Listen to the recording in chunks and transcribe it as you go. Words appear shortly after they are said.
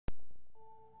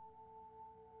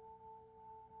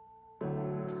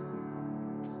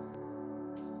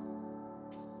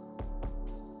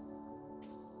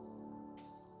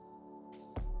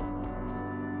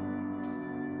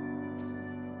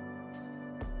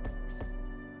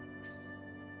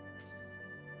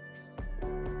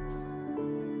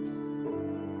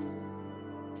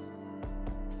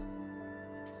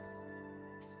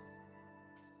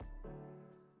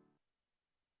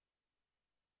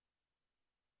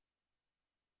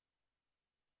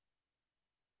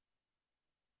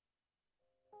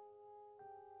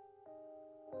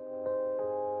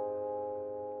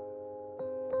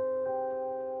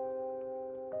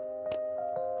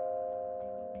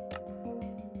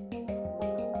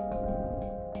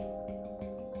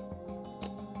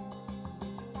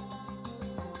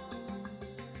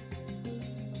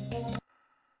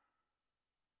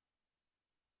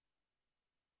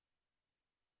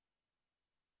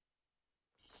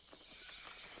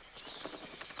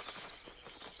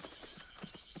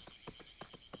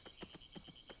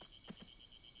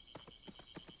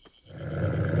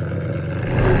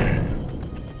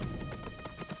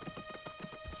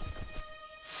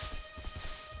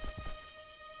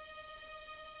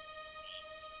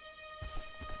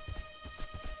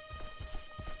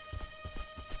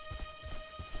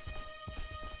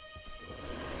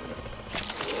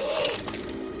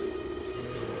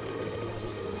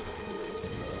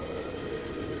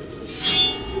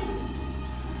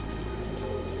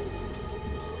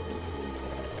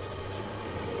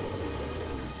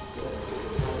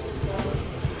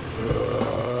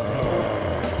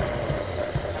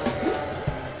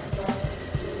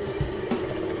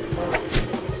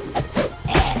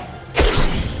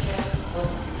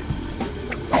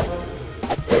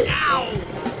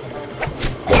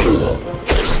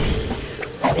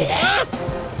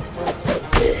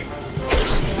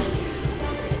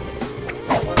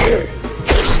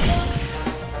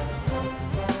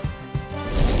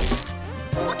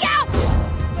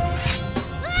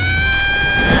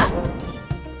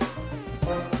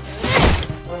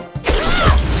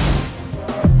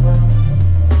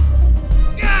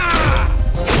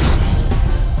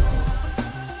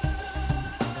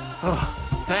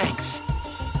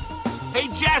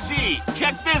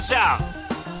check this out.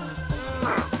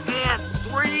 And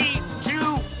 3,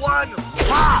 2, 1,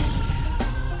 pop!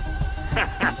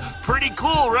 Pretty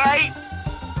cool, right?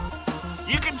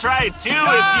 You can try it too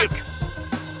if you...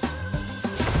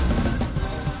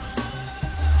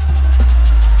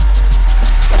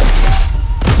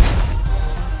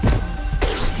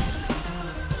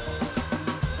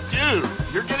 Dude,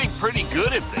 you're getting pretty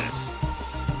good at this.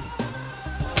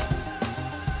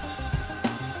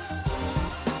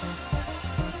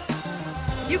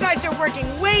 You guys are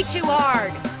working way too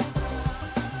hard.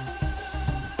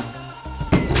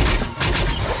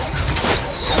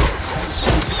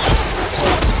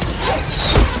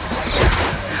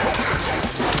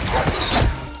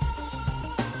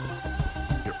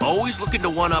 You're always looking to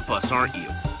one-up us, aren't you?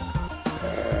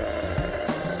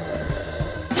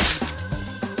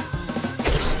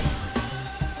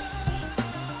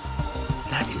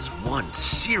 That is one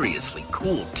seriously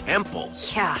cool temple.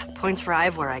 Yeah, points for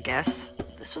Ivor, I guess.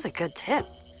 This was a good tip.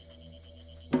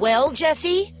 Well,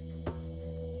 Jesse?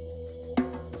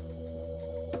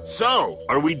 So,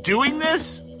 are we doing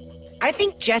this? I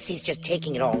think Jesse's just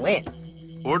taking it all in.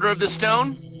 Order of the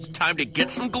Stone? It's time to get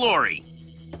some glory.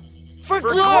 For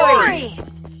glory!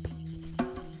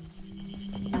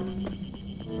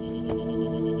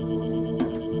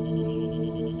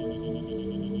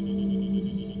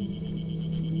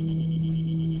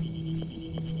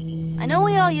 I know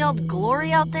we all yelled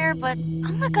glory out there, but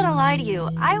I'm not gonna lie to you.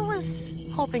 I was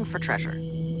hoping for treasure.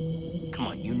 Come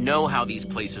on, you know how these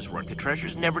places work. The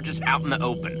treasure's never just out in the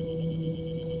open.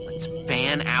 Let's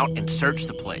fan out and search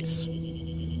the place.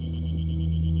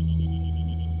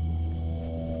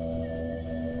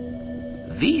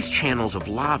 These channels of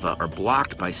lava are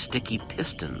blocked by sticky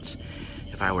pistons.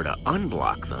 If I were to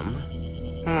unblock them...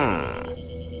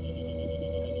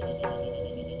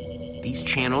 These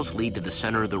channels lead to the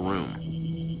center of the room.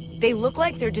 They look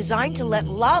like they're designed to let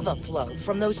lava flow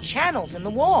from those channels in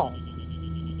the wall.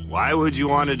 Why would you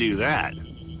want to do that?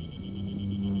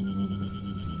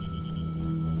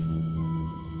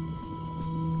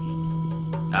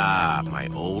 Ah, my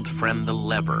old friend the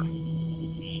lever.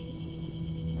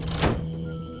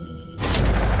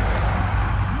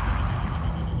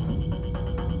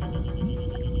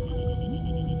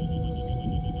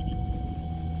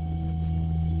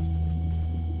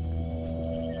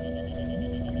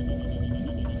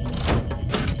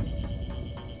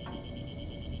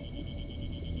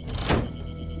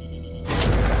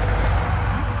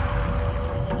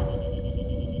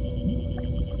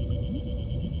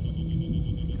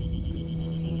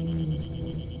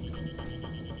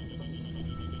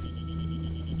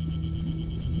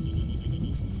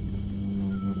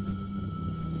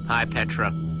 Hi,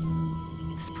 Petra.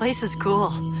 This place is cool.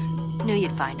 Knew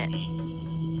you'd find it.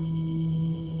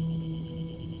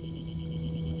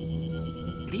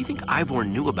 What do you think Ivor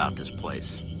knew about this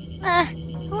place?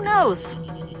 Who knows?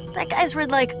 That guy's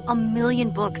read like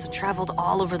 1,000,000 books and traveled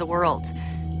all over the world.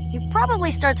 You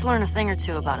probably start to learn a thing or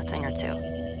two about a thing or two.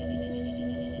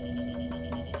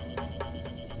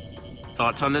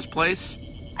 Thoughts on this place?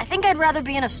 I think I'd rather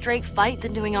be in a straight fight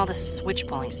than doing all this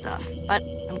switch-pulling stuff, but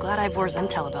I'm glad Ivor's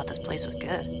intel about this place was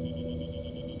good.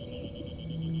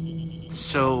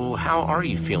 So, how are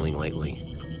you feeling lately?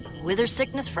 Wither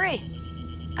sickness free,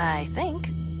 I think.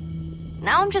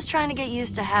 Now I'm just trying to get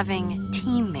used to having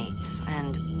teammates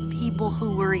and people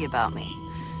who worry about me.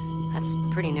 That's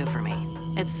pretty new for me.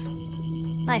 It's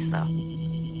nice, though.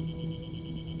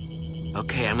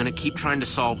 Okay, I'm gonna keep trying to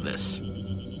solve this.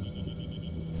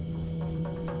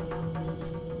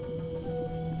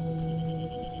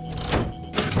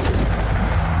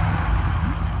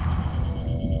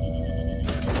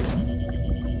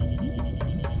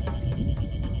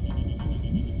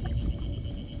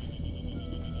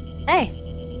 Hey.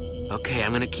 Okay,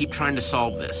 I'm gonna keep trying to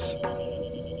solve this.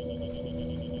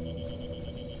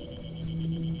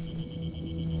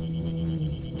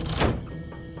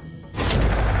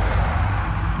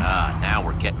 Ah, now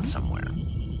we're getting somewhere.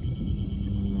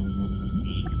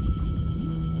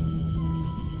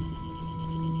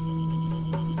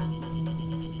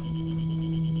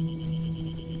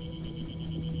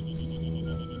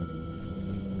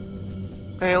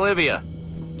 Hey, Olivia.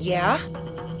 Yeah?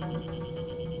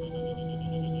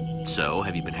 So,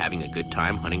 have you been having a good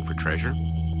time hunting for treasure?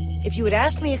 If you had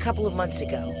asked me a couple of months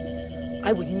ago,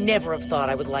 I would never have thought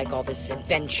I would like all this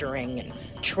adventuring and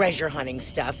treasure hunting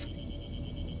stuff.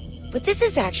 But this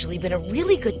has actually been a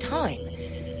really good time,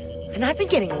 and I've been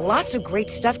getting lots of great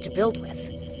stuff to build with.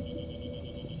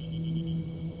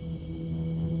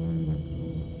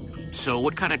 So,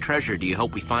 what kind of treasure do you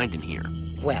hope we find in here?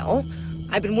 Well,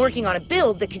 I've been working on a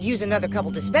build that could use another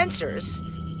couple dispensers.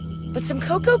 But some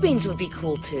cocoa beans would be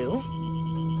cool too.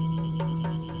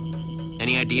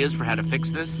 Any ideas for how to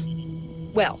fix this?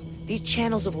 Well, these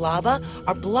channels of lava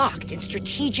are blocked in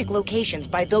strategic locations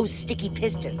by those sticky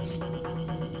pistons.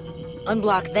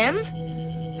 Unblock them,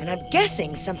 and I'm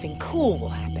guessing something cool will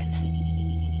happen.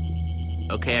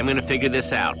 Okay, I'm gonna figure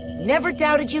this out. Never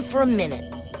doubted you for a minute.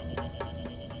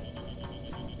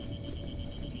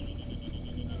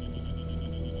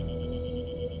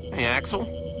 Hey, Axel?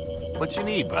 What you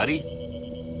need, buddy?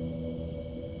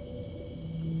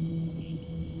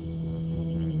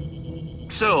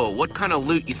 So, what kind of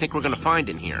loot you think we're gonna find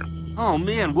in here? Oh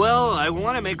man, well, I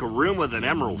want to make a room with an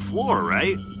emerald floor,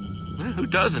 right? Who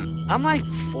doesn't? I'm like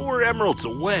 4 emeralds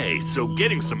away, so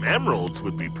getting some emeralds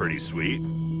would be pretty sweet.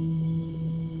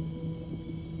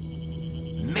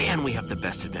 Man, we have the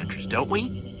best adventures, don't we?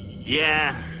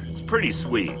 Yeah, it's pretty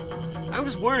sweet. I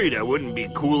was worried I wouldn't be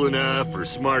cool enough or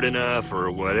smart enough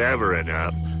or whatever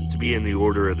enough to be in the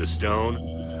Order of the Stone.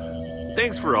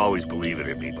 Thanks for always believing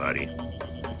in me, buddy.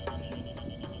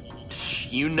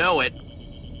 You know it.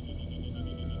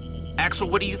 Axel,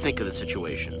 what do you think of the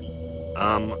situation?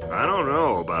 I don't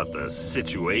know about the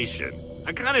situation.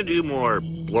 I kind of do more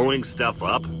blowing stuff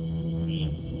up.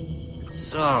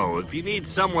 So, if you need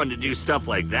someone to do stuff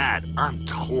like that, I'm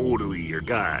totally your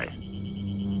guy.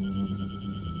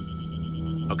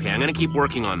 Okay, I'm gonna keep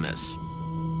working on this.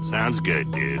 Sounds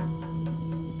good, dude.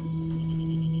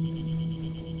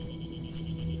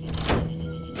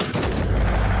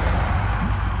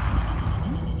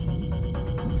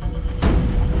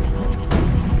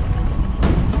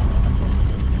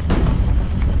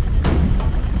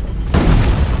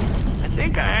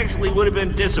 Would have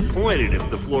been disappointed if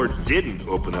the floor didn't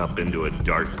open up into a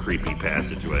dark, creepy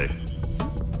passageway.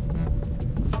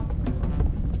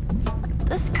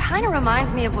 This kind of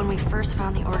reminds me of when we first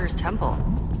found the Order's temple.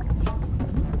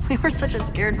 We were such a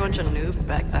scared bunch of noobs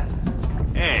back then.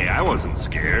 Hey, I wasn't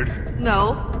scared.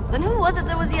 No. Then who was it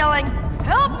that was yelling,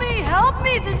 "Help me! Help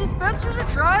me! The dispensers are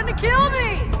trying to kill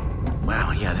me!"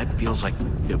 Wow, yeah, that feels like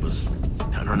it was,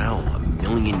 I don't know,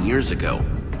 1,000,000 years ago.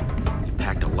 You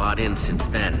packed a lot in since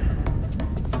then.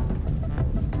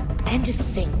 And to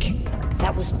think,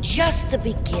 that was just the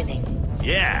beginning.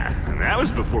 Yeah, and that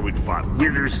was before we'd fought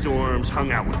wither storms,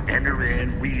 hung out with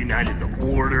Endermen, reunited the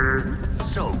Order.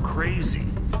 So crazy.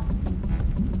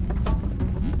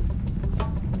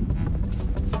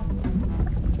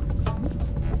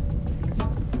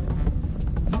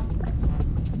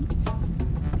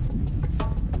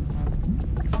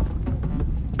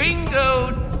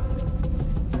 Bingo!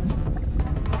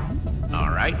 All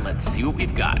right, let's see what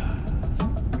we've got.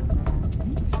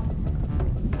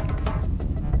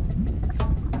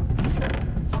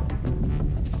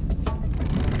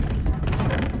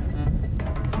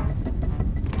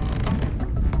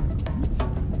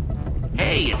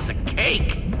 Hey, it's a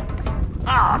cake!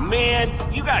 Aw,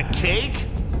 man, you got cake?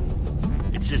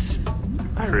 It's just,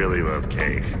 I really love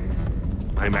cake.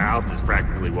 My mouth is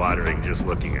practically watering just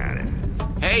looking at it.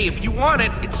 Hey, if you want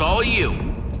it, it's all you.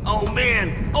 Oh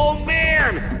man! Oh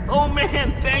man! Oh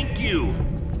man, thank you!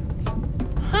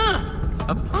 Huh,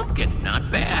 a pumpkin,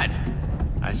 not bad.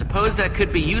 I suppose that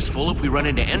could be useful if we run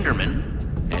into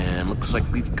Enderman. And looks like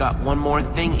we've got one more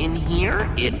thing in here.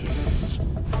 It's...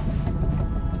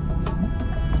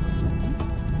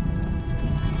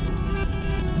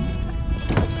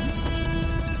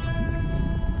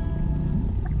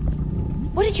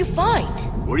 What did you find?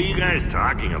 What are you guys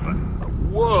talking about?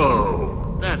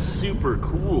 Whoa, that's super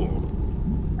cool.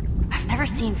 I've never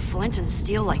seen flint and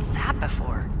steel like that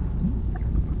before.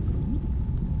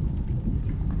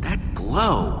 That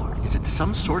glow, is it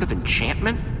some sort of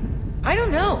enchantment? I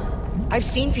don't know. I've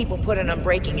seen people put an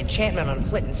unbreaking enchantment on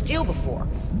flint and steel before,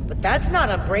 but that's not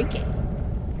unbreaking.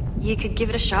 You could give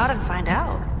it a shot and find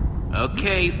out.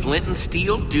 Okay, flint and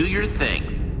steel, do your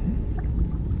thing.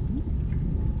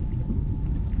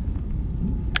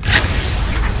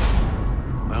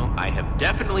 Well, I have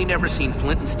definitely never seen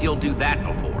flint and steel do that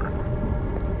before.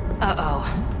 Uh-oh.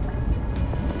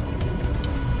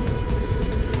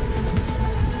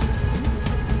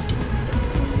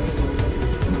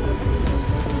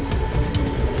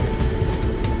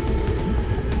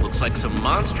 Looks like some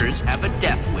monsters have a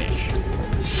death wish.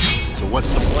 So what's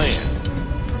the plan?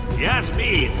 If you ask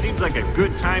me, it seems like a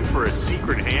good time for a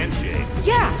secret handshake.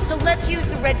 Yeah, so let's use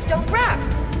the redstone wrap.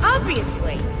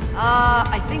 Obviously.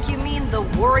 I think you mean the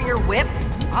warrior whip,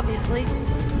 obviously.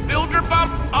 Builder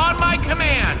bump on my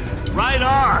command! Right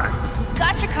on!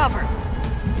 Gotcha covered.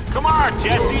 Come on,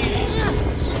 Jesse!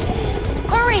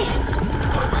 Hurry!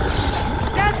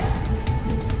 That's...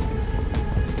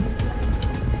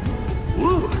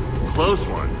 Woo, close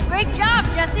one. Great job,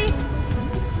 Jesse.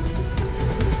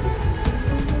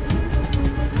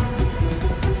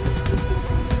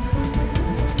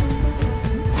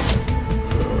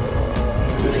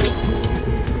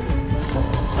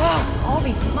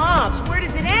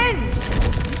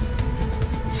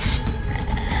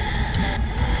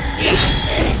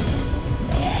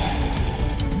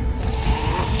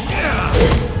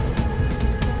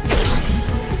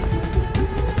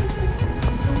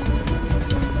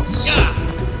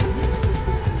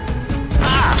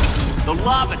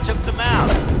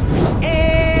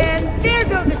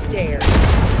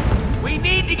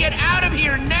 get out of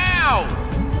here now!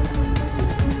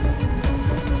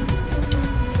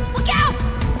 Look out!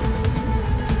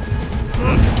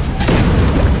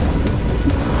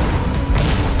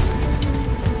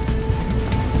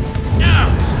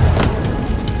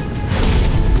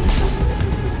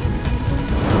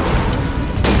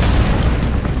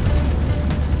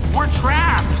 We're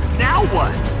trapped! Now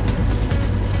what?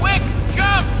 Quick,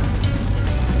 jump!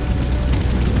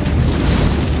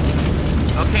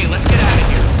 Okay, let's get out of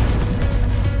here.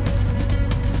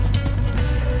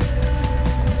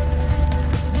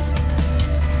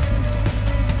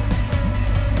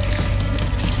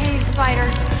 Cave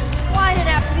spiders. Why'd it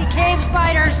have to be cave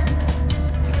spiders?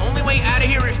 The only way out of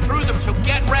here is through them, so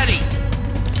get ready.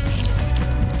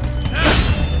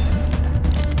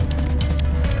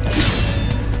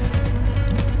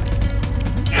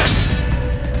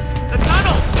 The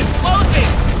tunnel is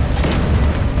closing!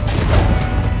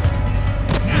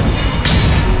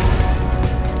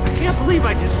 I can't believe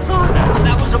I just saw that.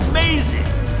 That was amazing.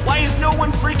 Why is no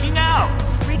one freaking out?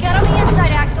 Freak out on the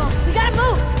inside, Axel. We gotta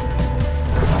move!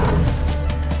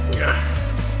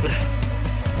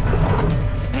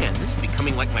 Man, this is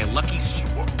becoming like my lucky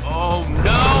Oh,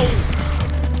 no!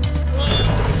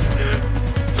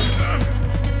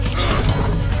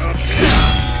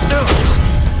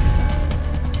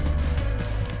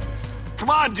 Come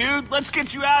on, dude. Let's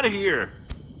get you out of here.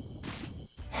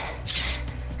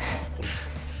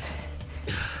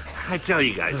 I tell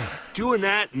you guys, doing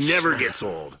that never gets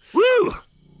old. Woo!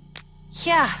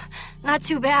 Yeah, not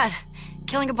too bad.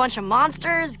 Killing a bunch of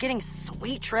monsters, getting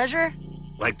sweet treasure.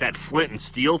 Like that flint and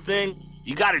steel thing?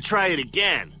 You gotta try it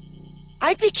again.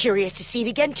 I'd be curious to see it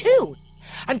again, too.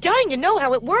 I'm dying to know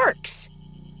how it works.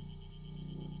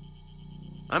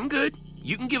 I'm good.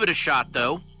 You can give it a shot,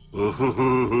 though.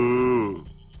 Ooh.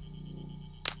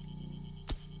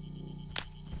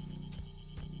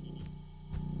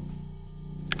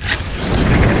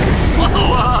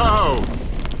 Whoa!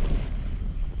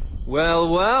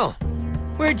 Well, well.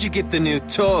 Where'd you get the new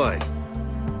toy?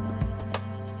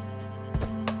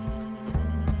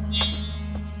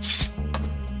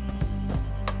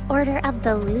 Order of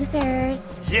the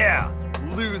losers. Yeah,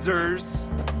 losers.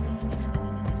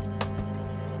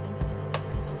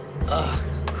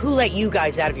 Who let you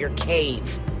guys out of your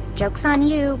cave? Joke's on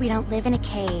you, we don't live in a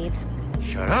cave.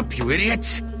 Shut up, you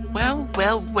idiot! Well,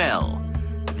 well, well.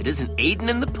 If it isn't Aiden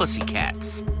and the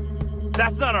Pussycats.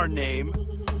 That's not our name.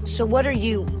 So what are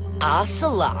you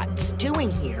ocelots doing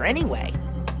here, anyway?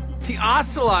 The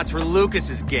Ocelots were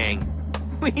Lucas's gang.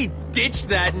 We ditched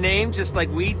that name just like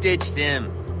we ditched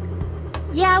him.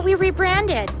 Yeah, we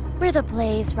rebranded. We're the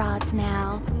Blaze Rods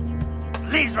now.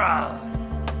 Please,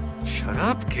 Rods. Shut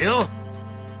up, Gil.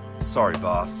 Sorry,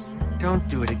 boss. Don't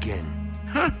do it again.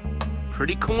 Huh.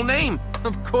 Pretty cool name.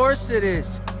 Of course it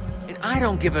is. And I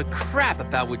don't give a crap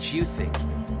about what you think.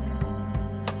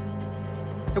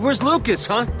 Hey, where's Lucas,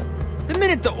 huh? The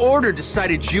minute the Order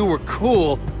decided you were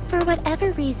cool, For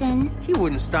whatever reason, he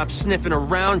wouldn't stop sniffing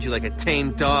around you like a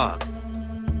tame dog.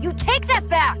 You take that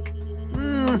back!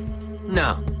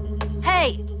 No.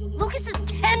 Hey, Lucas is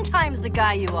 10 times the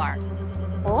guy you are.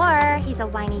 or he's a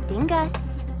whiny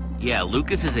dingus. Yeah,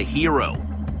 Lucas is a hero,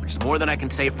 which is more than I can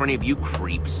say for any of you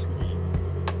creeps.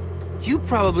 You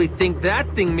probably think that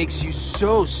thing makes you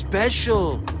so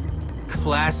special.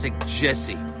 Classic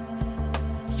Jesse.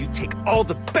 You take all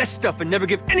the best stuff and never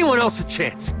give anyone else a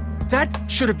chance. That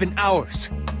should have been ours.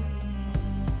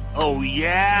 Oh,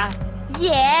 yeah?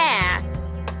 Yeah!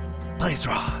 Blaze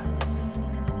rods.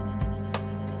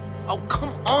 Oh, come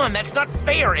on, that's not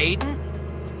fair, Aiden.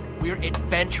 We're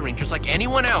adventuring just like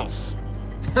anyone else.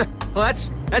 Well,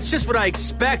 that's just what I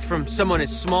expect from someone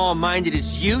as small-minded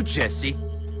as you, Jesse.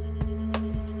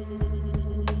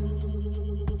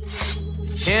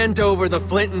 Hand over the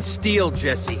flint and steel,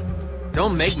 Jesse.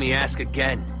 Don't make me ask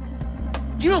again.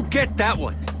 You don't get that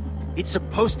one. It's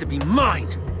supposed to be mine.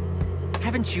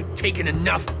 Haven't you taken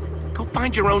enough? Go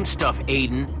find your own stuff,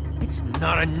 Aiden. It's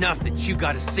not enough that you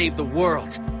gotta save the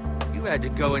world. You had to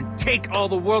go and take all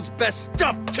the world's best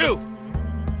stuff, too.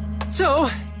 So,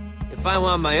 if I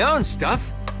want my own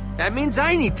stuff, that means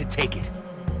I need to take it.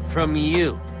 From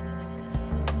you.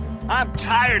 I'm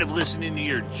tired of listening to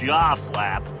your jaw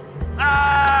flap.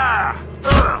 Ah!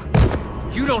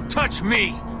 Ugh! You don't touch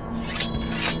me!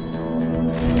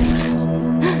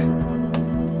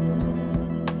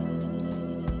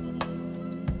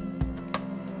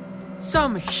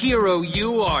 Some hero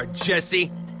you are,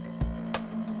 Jesse.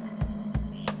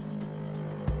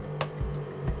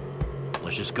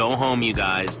 Let's just go home, you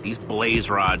guys. These blaze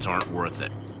rods aren't worth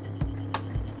it.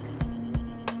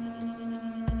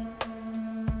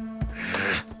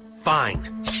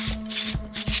 Fine.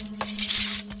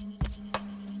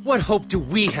 What hope do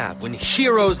we have when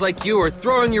heroes like you are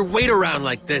throwing your weight around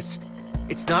like this?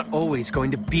 It's not always going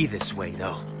to be this way,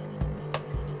 though.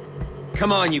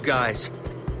 Come on, you guys.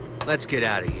 Let's get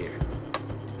out of here.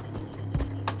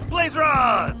 Blaze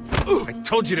rods! I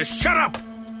told you to shut up!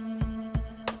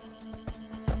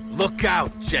 Look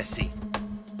out, Jesse.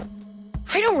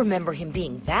 I don't remember him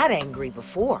being that angry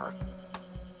before.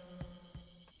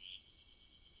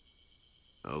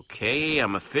 Okay,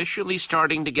 I'm officially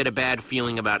starting to get a bad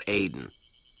feeling about Aiden.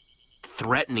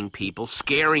 Threatening people,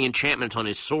 scaring enchantments on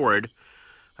his sword.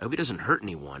 I hope he doesn't hurt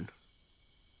anyone.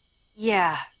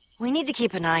 Yeah, we need to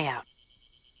keep an eye out.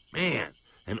 Man,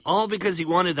 and all because he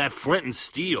wanted that flint and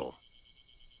steel.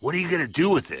 What are you gonna do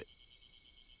with it?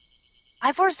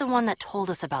 Ivor's the one that told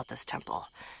us about this temple.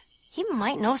 He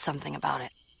might know something about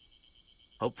it.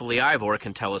 Hopefully Ivor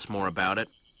can tell us more about it.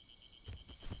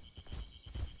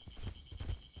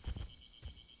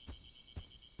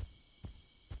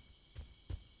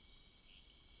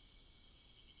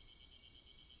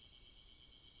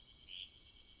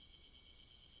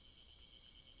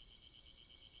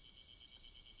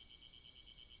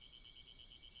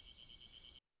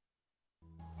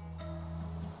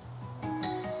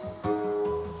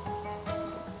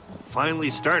 Finally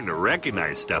starting to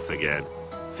recognize stuff again.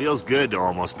 Feels good to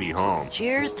almost be home.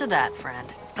 Cheers to that, friend.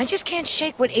 I just can't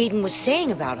shake what Aiden was saying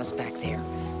about us back there.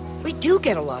 We do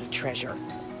get a lot of treasure.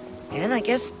 And I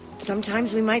guess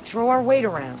sometimes we might throw our weight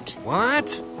around.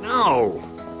 What? No.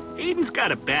 Aiden's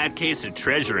got a bad case of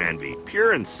treasure envy,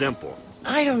 pure and simple.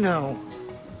 I don't know.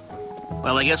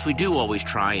 Well, I guess we do always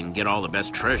try and get all the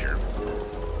best treasure.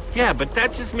 Yeah, but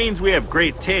that just means we have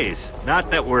great taste, not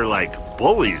that we're like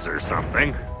bullies or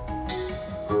something.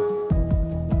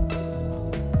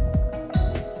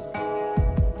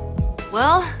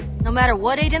 Well, no matter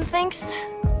what Aiden thinks,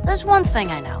 there's one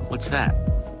thing I know. What's that?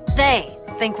 They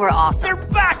think we're awesome. They're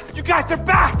back! You guys, they're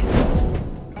back!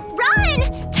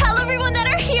 Run! Tell everyone that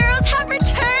our heroes have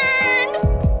returned!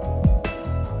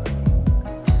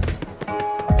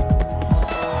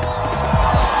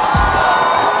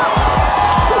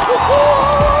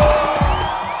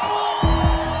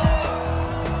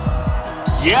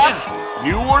 Yep,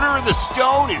 New Order of the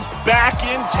Stone is back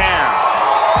in town.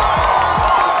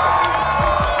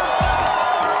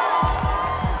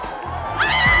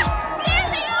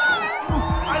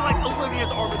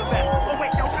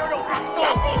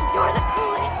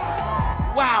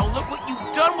 Wow, look what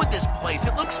you've done with this place.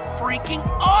 It looks freaking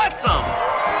awesome!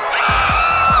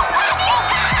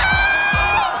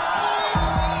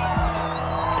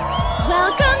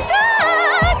 Welcome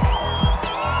back!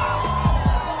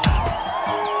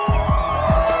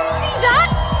 See that?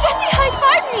 Jesse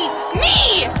high-fived me!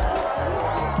 Me!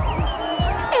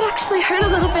 It actually hurt a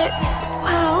little bit.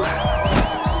 Wow.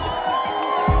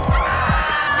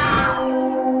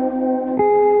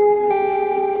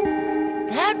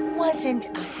 Wasn't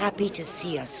a happy to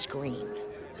see us scream.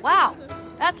 Wow,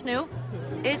 that's new.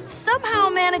 It somehow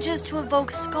manages to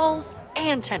evoke skulls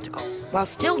and tentacles. While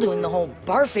still doing the whole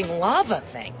barfing lava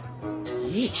thing.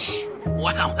 Yeesh.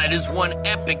 Wow, that is one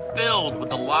epic build with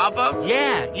the lava.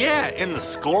 Yeah, and the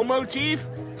skull motif?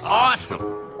 Awesome.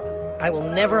 I will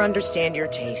never understand your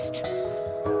taste.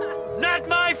 Not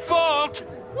my fault!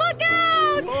 Look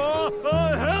out!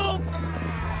 Help!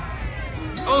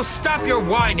 Oh, stop your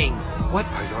whining! What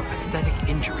are your pathetic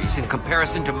injuries in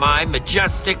comparison to my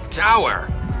majestic tower?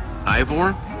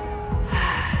 Ivor?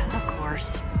 Of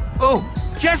course. Oh,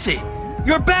 Jesse!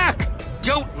 You're back!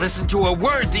 Don't listen to a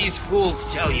word these fools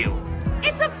tell you.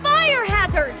 It's a fire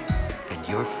hazard! And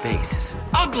your face is an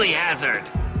ugly hazard!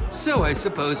 So I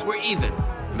suppose we're even.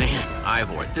 Man,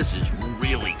 Ivor, this is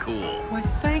really cool. Why,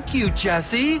 thank you,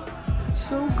 Jesse.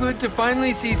 So good to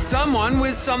finally see someone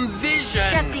with some vision.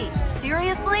 Jesse,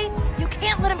 seriously? You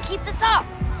can't let him keep this up.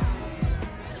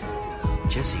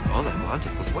 Jesse, all I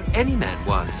wanted was what any man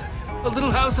wants. A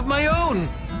little house of my own,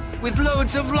 with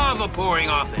loads of lava pouring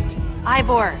off it.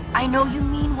 Ivor, I know you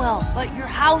mean well, but your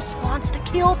house wants to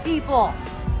kill people.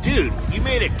 Dude, you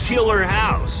made a killer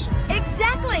house.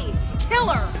 Exactly!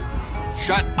 Killer!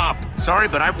 Shut up. Sorry,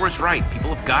 but Ivor's right.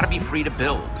 People have got to be free to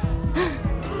build.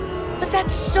 But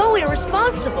that's so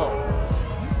irresponsible.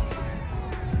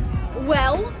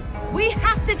 Well, we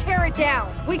have to tear it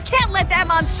down. We can't let that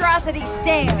monstrosity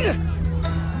stand.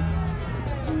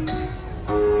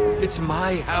 It's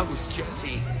my house,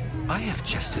 Jesse. I have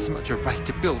just as much a right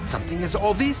to build something as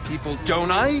all these people, don't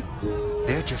I?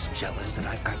 They're just jealous that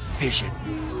I've got vision.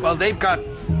 Well, they've got...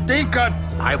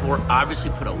 Ivor obviously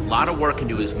put a lot of work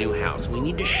into his new house. We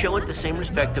need to show it the same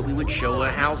respect that we would show a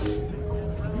house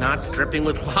not dripping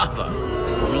with lava.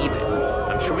 Believe it.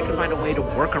 I'm sure we can find a way to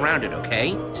work around it,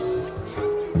 okay?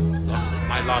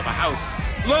 my lava house.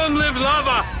 Long live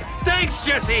lava! Thanks,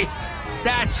 Jesse!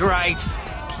 That's right.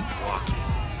 Keep walking.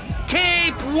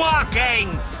 Keep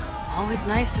walking! Always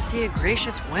nice to see a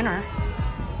gracious winner.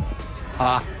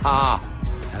 Ha ha.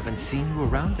 Haven't seen you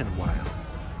around in a while.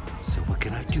 So what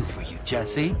can I do for you,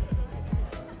 Jesse?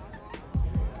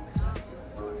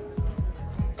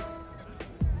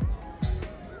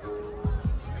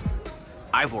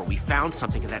 Ivor, we found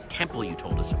something in that temple you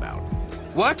told us about.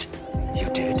 What? You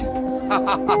did?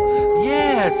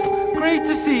 Yes! Great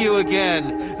to see you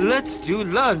again. Let's do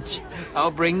lunch.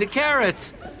 I'll bring the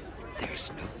carrots. There's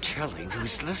no telling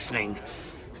who's listening.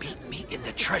 Meet me in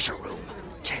the treasure room.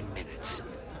 10 minutes.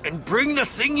 And bring the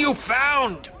thing you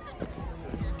found!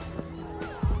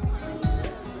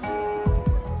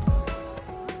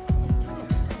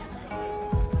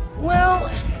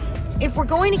 Well, if we're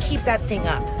going to keep that thing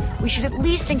up, we should at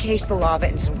least encase the lava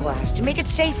in some glass to make it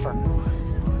safer.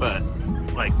 But,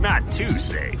 like, not too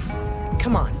safe.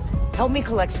 Come on, help me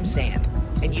collect some sand.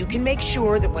 And you can make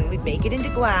sure that when we make it into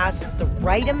glass, it's the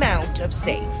right amount of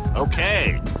safe.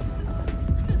 Okay.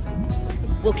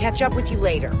 We'll catch up with you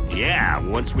later. Yeah,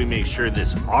 once we make sure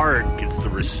this art gets the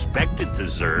respect it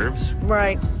deserves.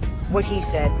 Right. What he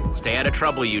said. Stay out of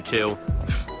trouble, you two.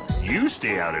 You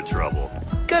stay out of trouble.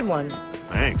 Good one.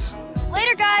 Thanks.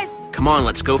 Later, guys! Come on,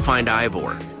 let's go find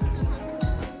Ivor.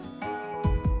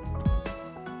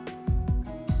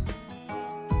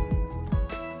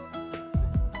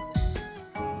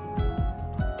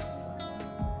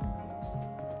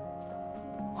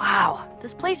 Wow,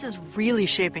 this place is really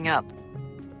shaping up.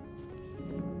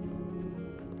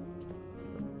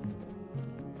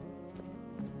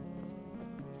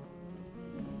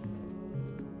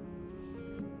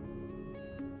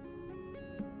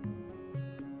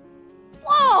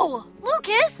 Whoa!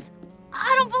 Lucas!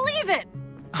 I don't believe it!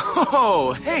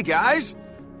 Oh, hey guys!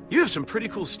 You have some pretty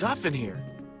cool stuff in here.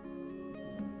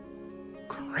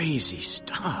 Crazy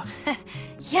stuff.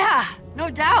 Yeah, no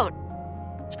doubt.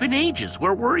 It's been ages.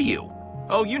 Where were you?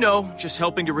 Oh, you know, just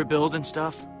helping to rebuild and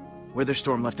stuff.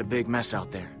 Witherstorm left a big mess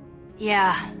out there.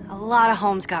 Yeah, a lot of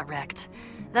homes got wrecked.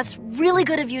 That's really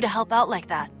good of you to help out like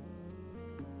that.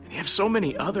 And you have so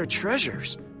many other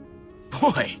treasures.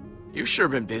 Boy, you've sure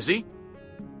been busy.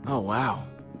 Oh, wow.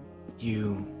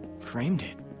 You framed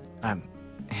it.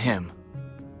 Him.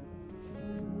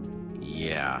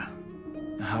 Yeah.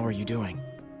 How are you doing?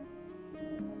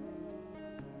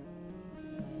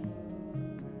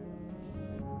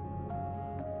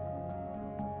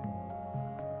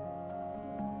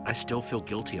 I still feel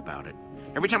guilty about it.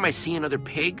 Every time I see another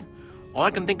pig, all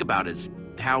I can think about is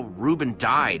how Reuben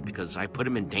died because I put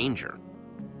him in danger.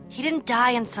 He didn't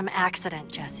die in some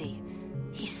accident, Jesse.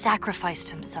 He sacrificed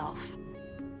himself.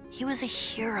 He was a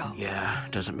hero. Yeah,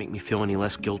 doesn't make me feel any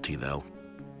less guilty, though.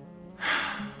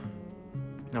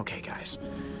 Okay, guys.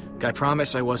 I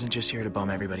promise I wasn't just here to bum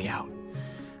everybody out.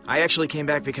 I actually came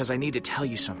back because I need to tell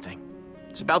you something.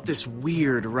 It's about this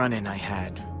weird run-in I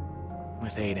had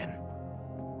with Aiden.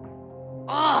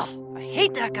 Ugh, I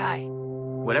hate that guy.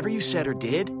 Whatever you said or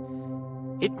did,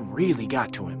 it really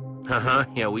got to him. Uh-huh,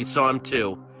 yeah, we saw him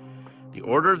too. The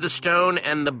Order of the Stone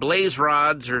and the Blaze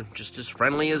Rods are just as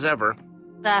friendly as ever.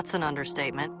 That's an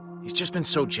understatement. He's just been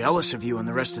so jealous of you and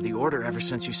the rest of the Order ever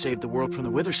since you saved the world from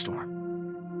the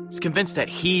Witherstorm. He's convinced that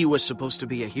he was supposed to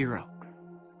be a hero.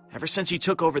 Ever since he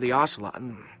took over the Ocelot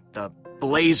and the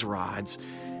Blaze Rods,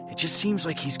 it just seems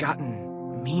like he's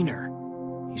gotten meaner.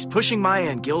 He's pushing Maya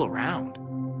and Gil around.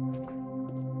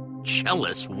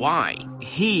 Jealous? Why?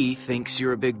 He thinks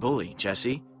you're a big bully,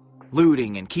 Jesse.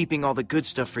 Looting and keeping all the good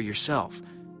stuff for yourself.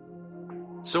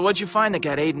 So what'd you find that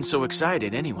got Aiden so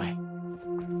excited, anyway?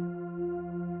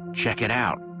 Check it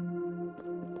out.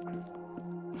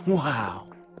 Wow.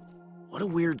 What a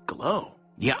weird glow.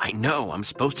 Yeah, I know. I'm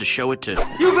supposed to show it to...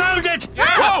 You found it!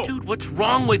 Whoa! Dude, what's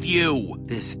wrong with you?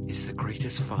 This is the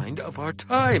greatest find of our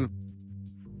time.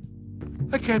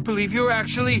 I can't believe you're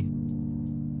actually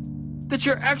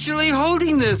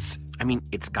holding this. I mean,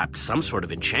 it's got some sort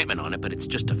of enchantment on it, but it's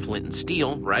just a flint and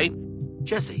steel, right?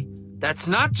 Jesse, that's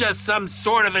not just some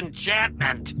sort of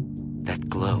enchantment. That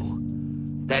glow,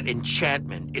 that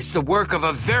enchantment is the work of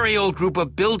a very old group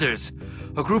of builders.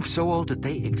 A group so old that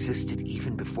they existed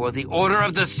even before the Order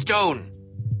of the Stone.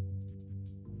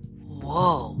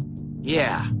 Whoa.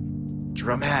 Yeah.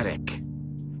 Dramatic.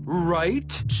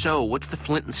 Right? So, what's the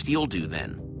flint and steel do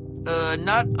then?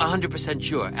 Not 100%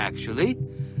 sure, actually.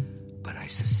 But I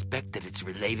suspect that it's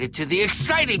related to the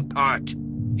exciting part.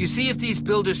 You see, if these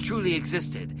builders truly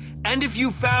existed, and if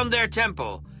you found their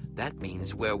temple, that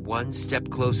means we're one step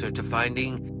closer to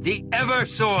finding the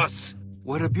Eversource.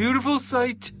 What a beautiful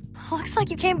sight. Looks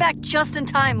like you came back just in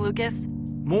time, Lucas.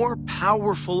 More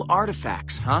powerful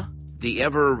artifacts, huh? The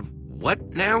what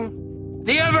now?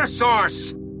 The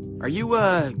Eversource! Are you,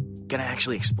 gonna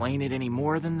actually explain it any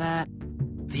more than that?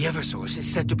 The Eversource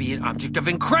is said to be an object of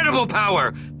incredible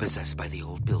power, possessed by the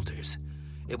old builders.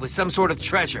 It was some sort of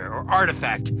treasure or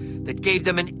artifact that gave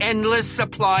them an endless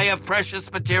supply of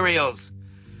precious materials.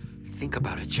 Think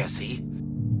about it, Jesse.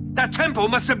 That temple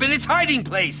must have been its hiding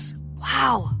place!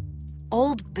 Wow.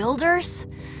 Old builders?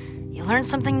 You learn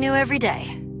something new every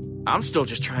day. I'm still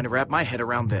just trying to wrap my head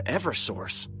around the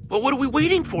Eversource. Well, what are we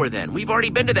waiting for then? We've already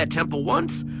been to that temple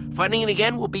once. Finding it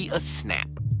again will be a snap.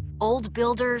 Old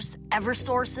builders,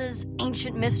 Eversources,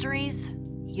 ancient mysteries.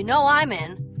 You know I'm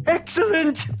in.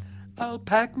 Excellent! I'll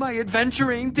pack my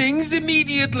adventuring things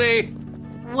immediately!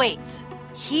 Wait,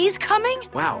 he's coming?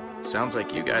 Wow, sounds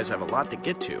like you guys have a lot to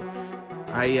get to.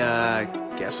 I,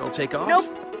 guess I'll take off?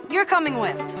 Nope, you're coming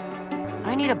with.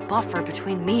 I need a buffer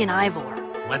between me and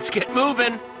Ivor. Let's get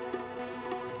moving.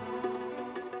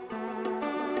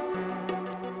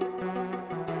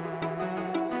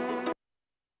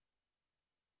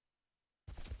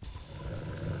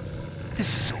 This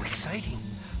is so exciting.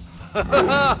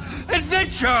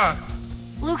 Adventure!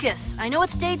 Lucas, I know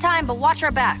it's daytime, but watch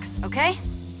our backs, okay?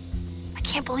 I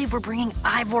can't believe we're bringing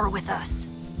Ivor with us.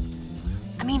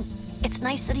 I mean, it's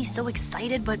nice that he's so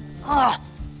excited, but,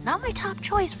 not my top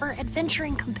choice for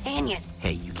adventuring companion.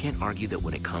 Hey, you can't argue that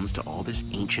when it comes to all this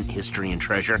ancient history and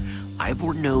treasure,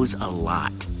 Ivor knows a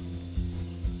lot.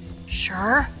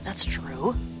 Sure, that's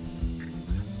true.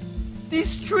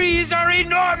 These trees are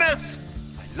enormous!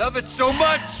 I love it so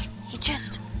much! He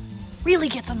just really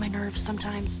gets on my nerves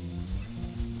sometimes.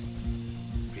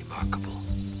 Remarkable.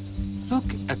 Look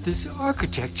at this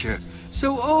architecture.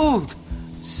 So old.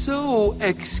 So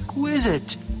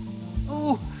exquisite.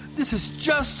 Oh, this is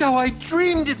just how I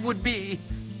dreamed it would be.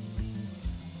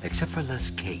 Except for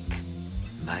less cake.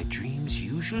 My dreams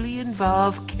usually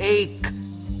involve cake.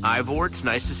 Ivor, it's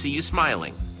nice to see you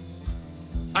smiling.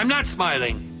 I'm not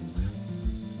smiling.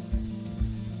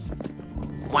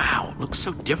 Wow, looks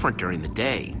so different during the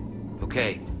day.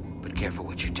 Okay, but careful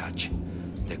what you touch.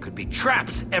 There could be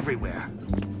traps everywhere.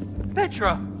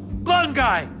 Petra! Blonde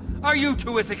guy! Are you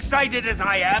two as excited as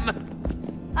I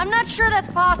am? I'm not sure that's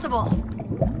possible.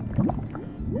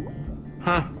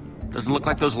 Huh. Doesn't look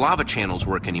like those lava channels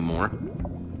work anymore.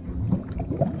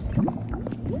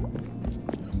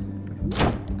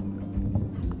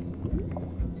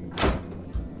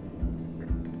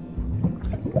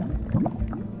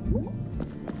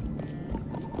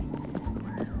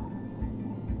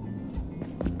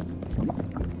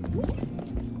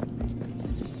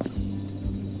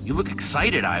 You look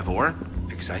excited, Ivor.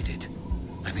 Excited.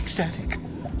 I'm ecstatic.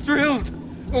 Thrilled.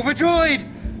 Overjoyed.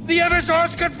 The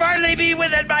Eversource could finally be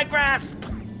within my grasp.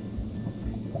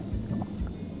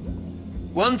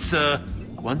 Once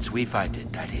we find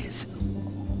it, that is.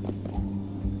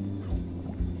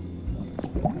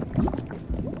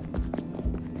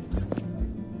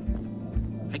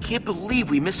 I can't believe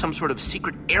we missed some sort of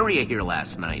secret area here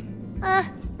last night.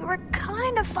 We were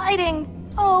kind of fighting,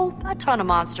 a ton of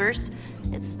monsters.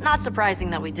 It's not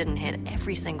surprising that we didn't hit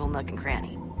every single nook and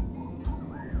cranny.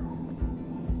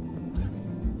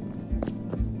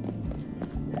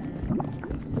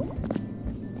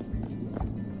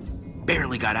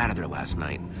 Barely got out of there last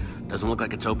night. Doesn't look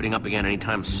like it's opening up again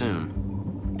anytime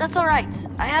soon. That's all right.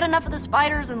 I had enough of the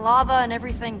spiders and lava and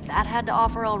everything that had to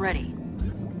offer already.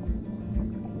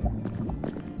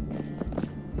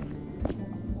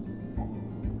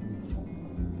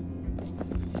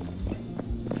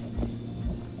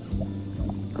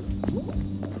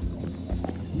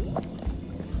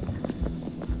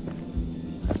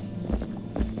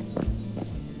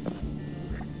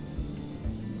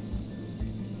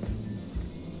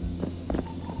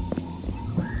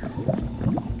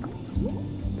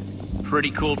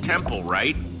 Pretty cool temple,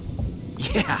 right?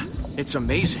 Yeah, it's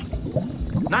amazing.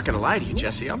 Not gonna lie to you,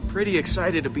 Jesse, I'm pretty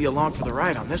excited to be along for the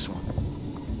ride on this one.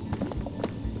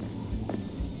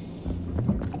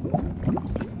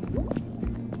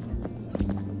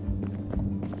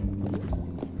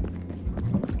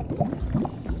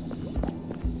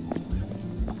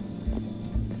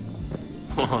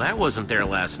 Well, that wasn't there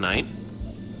last night.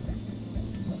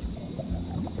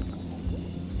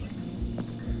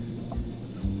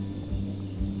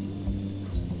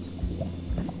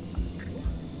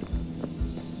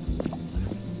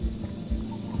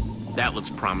 That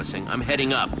looks promising. I'm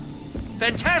heading up.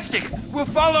 Fantastic! We'll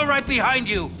follow right behind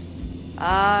you.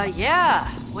 Yeah,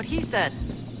 what he said.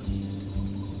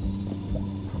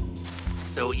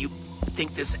 So you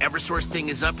think this Eversource thing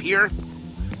is up here?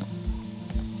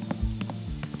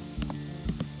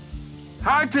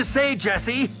 Hard to say,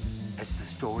 Jesse. As the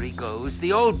story goes,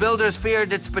 the old builders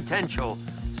feared its potential,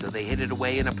 so they hid it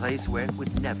away in a place where it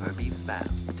would never be found.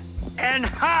 And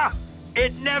ha!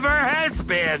 It never has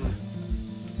been!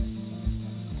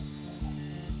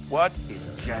 What is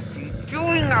Jesse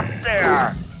doing up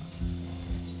there?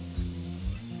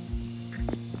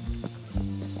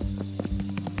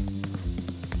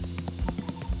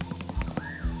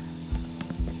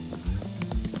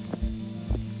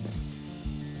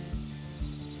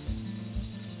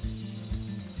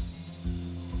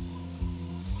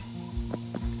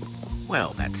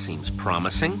 Well, that seems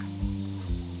promising.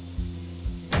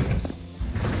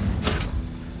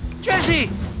 Jesse!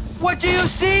 What do you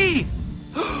see?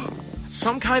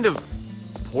 Some kind of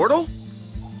portal?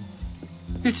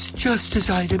 It's just as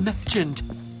I'd imagined.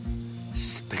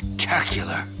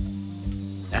 Spectacular.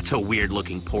 That's a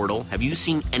weird-looking portal. Have you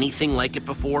seen anything like it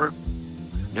before?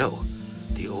 No,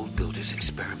 the old builders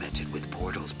experimented with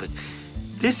portals, but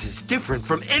this is different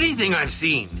from anything I've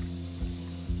seen.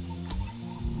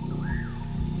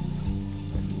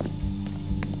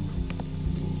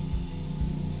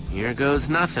 Here goes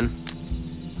nothing.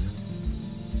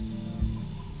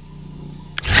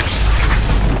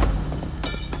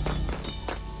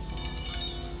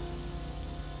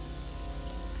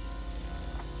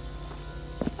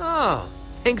 Oh,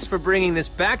 thanks for bringing this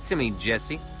back to me,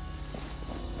 Jesse.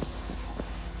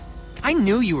 I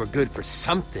knew you were good for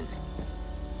something.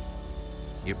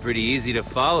 You're pretty easy to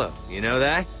follow, you know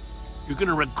that? You're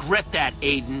gonna regret that,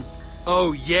 Aiden.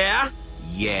 Oh, yeah?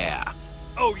 Yeah.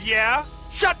 Oh, yeah?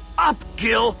 Shut up,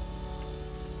 Gil!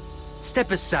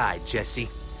 Step aside, Jesse.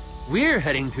 We're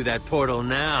heading through that portal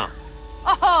now.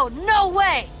 Oh, no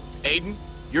way! Aiden,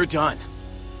 you're done.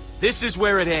 This is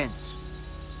where it ends.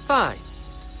 Fine.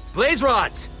 Blaze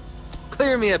rods!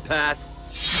 Clear me a path.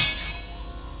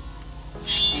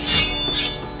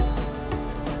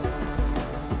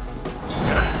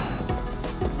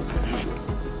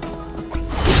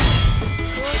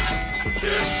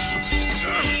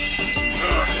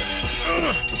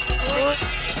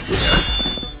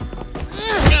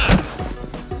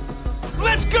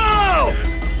 Let's go!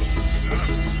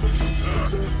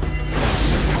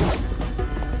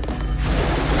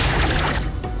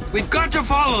 We've got to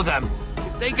follow them.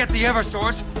 If they get the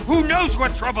Eversource, who knows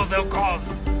what trouble they'll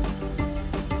cause?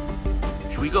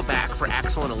 Should we go back for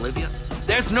Axel and Olivia?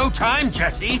 There's no time,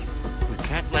 Jesse. We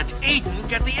can't let Aiden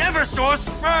get the Eversource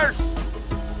first.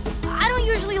 I don't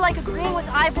usually like agreeing with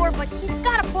Ivor, but he's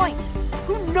got a point.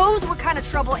 Who knows what kind of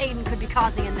trouble Aiden could be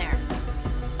causing in there?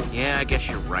 Yeah, I guess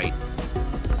you're right.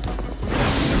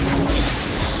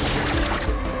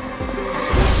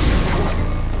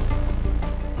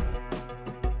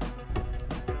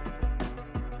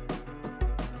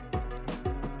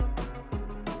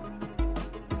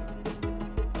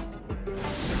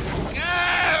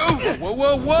 Whoa,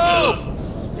 whoa,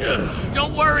 whoa!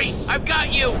 Don't worry, I've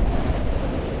got you!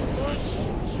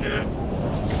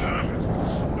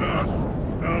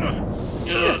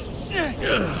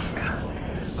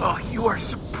 Oh, you are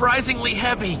surprisingly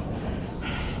heavy.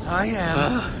 I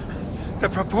am. The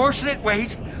proportionate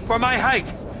weight for my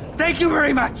height. Thank you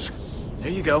very much.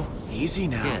 There you go. Easy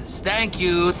now. Yes, thank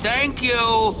you, thank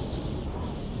you.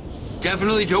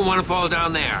 Definitely don't want to fall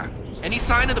down there. Any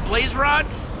sign of the blaze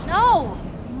rods? No,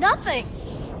 nothing.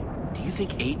 Do you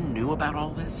think Aiden knew about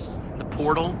all this? The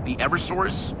portal, the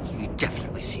Eversource? He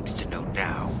definitely seems to know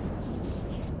now.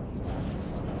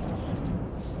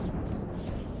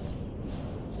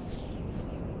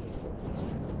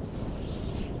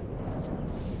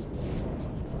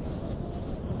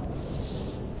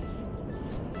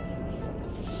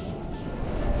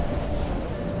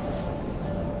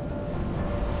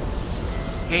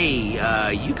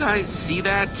 Hey, you guys see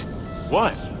that?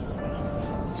 What?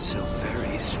 So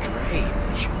very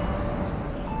strange.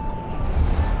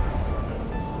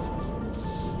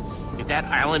 If that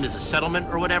island is a settlement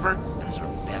or whatever, that is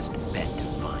our best bet to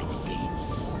find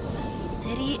Aiden. The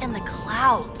city in the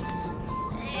clouds.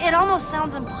 It almost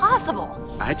sounds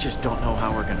impossible. I just don't know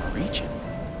how we're gonna reach it.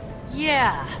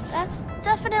 Yeah, that's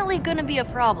definitely gonna be a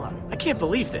problem. I can't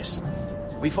believe this.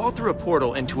 We fall through a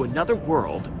portal into another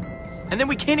world, and then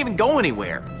we can't even go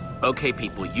anywhere. Okay,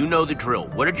 people, you know the drill.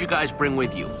 What did you guys bring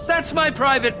with you? That's my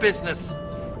private business.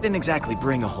 Didn't exactly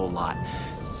bring a whole lot.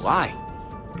 Why?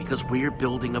 Because we're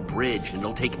building a bridge, and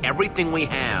it'll take everything we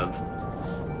have.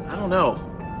 I don't know.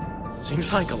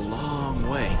 Seems like a long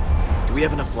way. Do we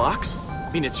have enough blocks? I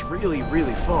mean, it's really,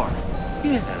 really far.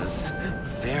 Yes,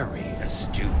 very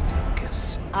astute,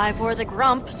 Lucas. Ivor the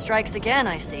Grump strikes again,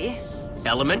 I see.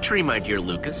 Elementary, my dear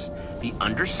Lucas. The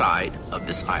underside of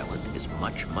this island is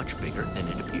much, much bigger than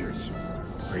it appears.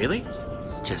 Really?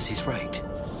 Jesse's right.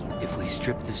 If we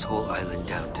strip this whole island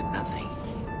down to nothing,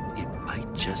 it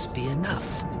might just be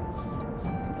enough.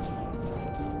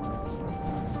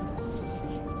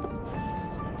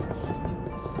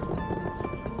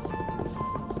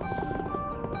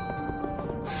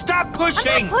 Stop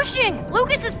pushing! I'm not pushing!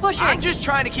 Lucas is pushing! I'm just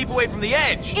trying to keep away from the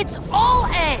edge. It's all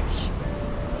edge!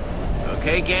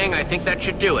 Okay, gang, I think that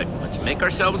should do it. Let's make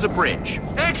ourselves a bridge.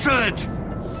 Excellent!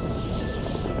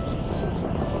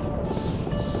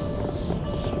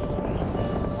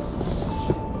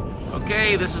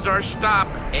 Okay, this is our stop.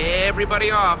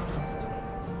 Everybody off.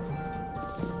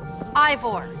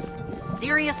 Ivor,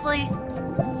 seriously?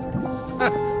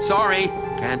 Sorry,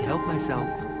 can't help myself.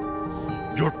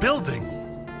 You're building.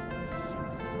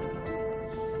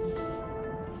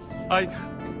 I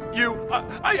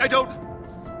don't...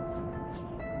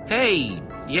 Hey,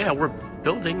 yeah, we're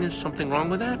building. Is something wrong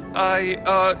with that?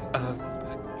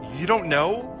 You don't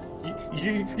know?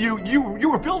 You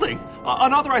were building.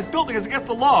 Unauthorized building is against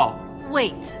the law.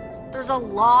 Wait, there's a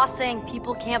law saying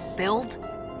people can't build?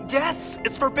 Yes,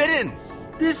 it's forbidden.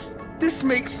 This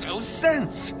makes no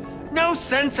sense. No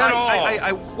sense at all.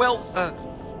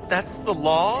 That's the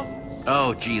law?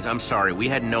 Oh, geez, I'm sorry. We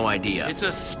had no idea. It's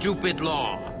a stupid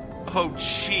law. Oh,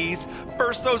 jeez.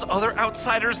 First those other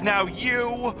outsiders, now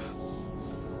you.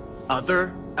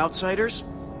 Other outsiders?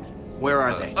 Where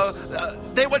are they?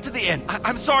 They went to the inn.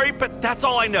 I'm sorry, but that's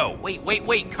all I know. Wait,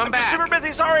 come I'm back. super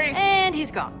busy, sorry. And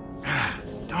he's gone.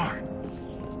 Darn.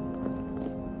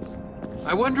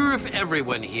 I wonder if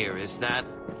everyone here is that...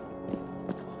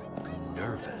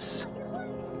 nervous.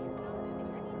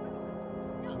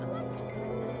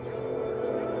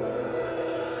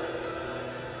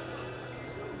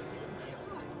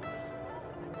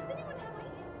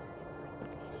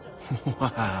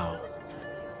 Wow.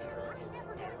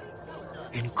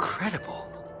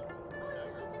 Incredible.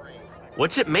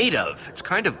 What's it made of? It's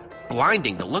kind of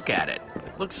blinding to look at it.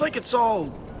 Looks like it's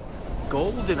all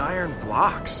gold and iron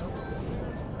blocks.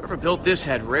 Whoever built this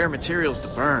had rare materials to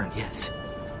burn. Yes.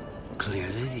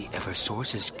 Clearly the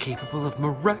Eversource is capable of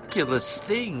miraculous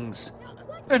things.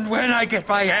 And when I get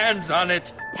my hands on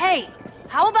it... Hey,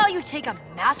 how about you take a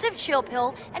massive chill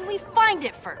pill and we find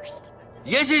it first?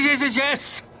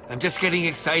 Yes! I'm just getting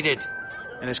excited.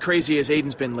 And as crazy as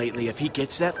Aiden's been lately, if he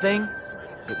gets that thing,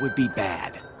 it would be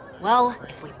bad. Well,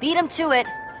 if we beat him to it,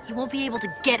 he won't be able to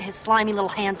get his slimy little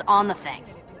hands on the thing.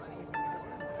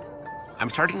 I'm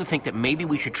starting to think that maybe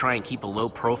we should try and keep a low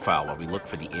profile while we look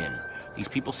for the inn. These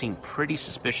people seem pretty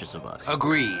suspicious of us.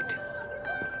 Agreed.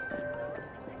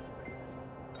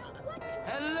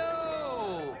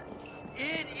 Hello!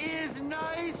 It is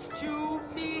nice to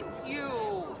meet you!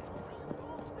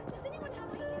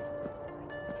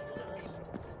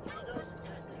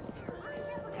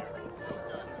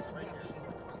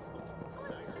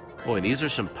 Boy, these are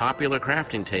some popular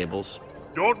crafting tables.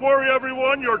 Don't worry,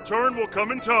 everyone. Your turn will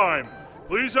come in time.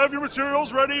 Please have your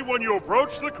materials ready when you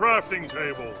approach the crafting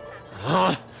table.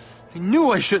 I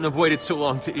knew I shouldn't have waited so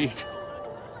long to eat.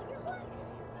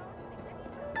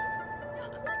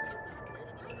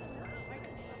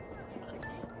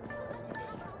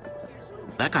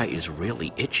 That guy is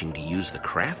really itching to use the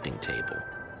crafting table.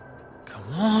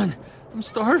 Come on, I'm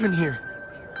starving here.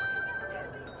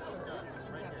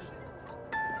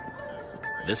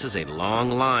 This is a long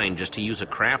line just to use a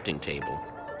crafting table.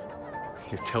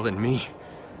 You're telling me?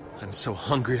 I'm so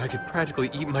hungry I could practically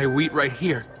eat my wheat right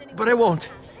here. But I won't.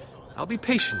 I'll be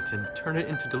patient and turn it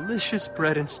into delicious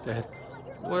bread instead.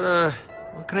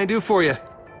 What can I do for you?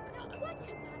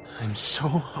 I'm so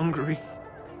hungry.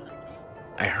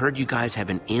 I heard you guys have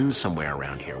an inn somewhere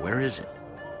around here. Where is it?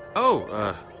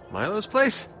 Oh, Milo's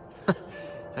place?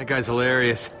 That guy's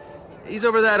hilarious. He's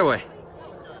over that way.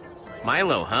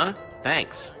 Milo, huh?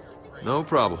 Thanks. No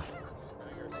problem.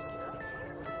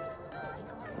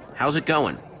 How's it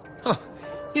going? Oh,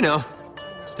 you know,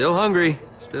 still hungry,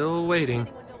 still waiting.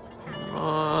 Come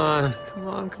on, come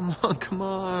on, come on, come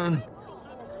on.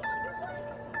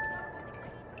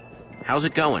 How's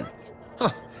it going?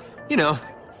 Oh, you know,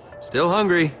 still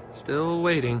hungry, still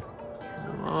waiting.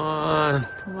 Come on,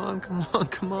 come on, come on,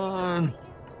 come on.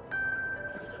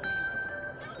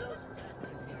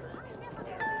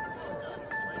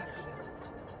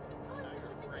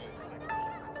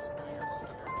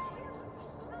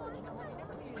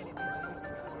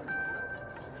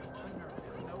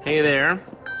 Hey there.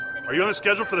 Are you on the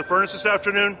schedule for the furnace this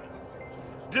afternoon?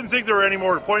 Didn't think there were any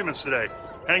more appointments today.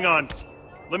 Hang on.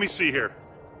 Let me see here.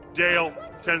 Dale,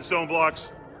 10 stone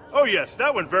blocks. Oh yes,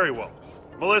 that went very well.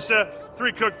 Melissa,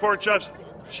 3 cooked pork chops.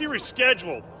 She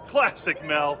rescheduled. Classic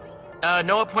Mel.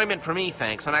 No appointment for me,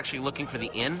 thanks. I'm actually looking for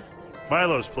the inn.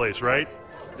 Milo's place, right?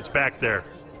 It's back there.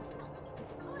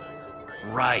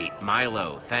 Right,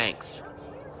 Milo, thanks.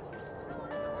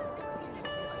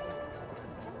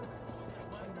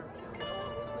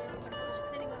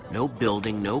 No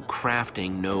building, no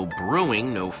crafting, no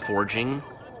brewing, no forging,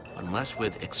 unless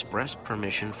with express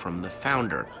permission from the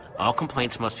founder. All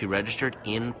complaints must be registered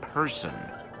in person.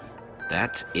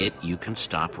 That's it, you can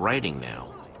stop writing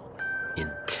now.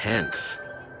 Intense.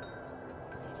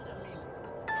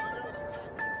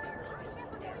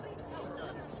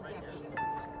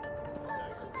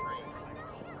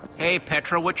 Hey,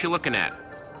 Petra, what you looking at?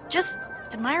 Just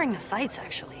admiring the sights,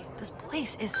 actually. This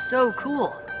place is so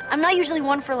cool. I'm not usually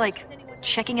one for, like,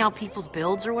 checking out people's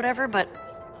builds or whatever, but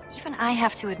even I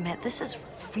have to admit, this is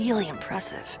really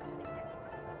impressive.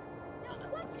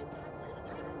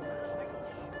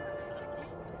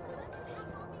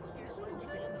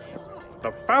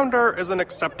 The founder isn't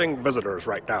accepting visitors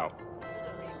right now.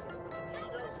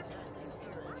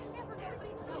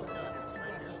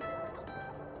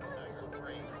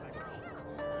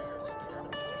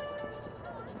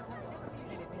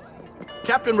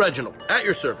 Captain Reginald, at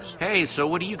your service. Hey, so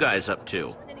what are you guys up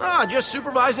to? Just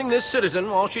supervising this citizen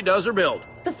while she does her build.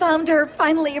 The founder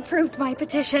finally approved my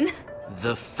petition.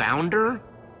 The founder?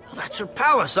 Well, that's her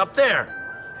palace up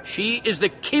there. She is the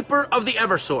keeper of the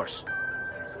Eversource.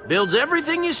 Builds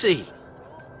everything you see.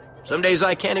 Some days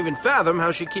I can't even fathom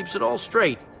how she keeps it all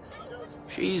straight.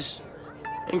 She's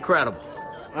incredible.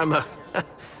 I'm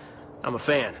a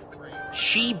fan.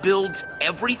 She builds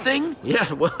everything?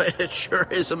 Yeah, well, it sure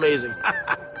is amazing.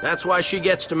 That's why she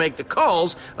gets to make the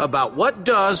calls about what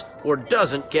does or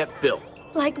doesn't get built.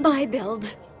 Like my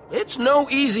build. It's no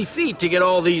easy feat to get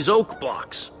all these oak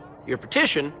blocks. Your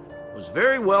petition was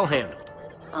very well handled.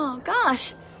 Oh,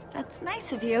 gosh. That's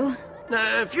nice of you.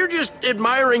 Now, if you're just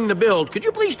admiring the build, could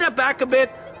you please step back a bit?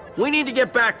 We need to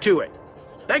get back to it.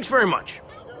 Thanks very much.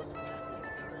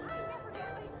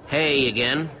 Hey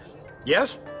again.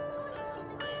 Yes?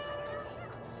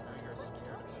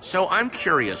 So I'm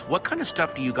curious, what kind of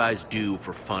stuff do you guys do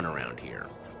for fun around here?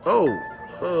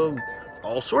 Oh,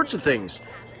 all sorts of things.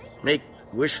 Make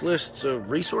wish lists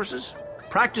of resources.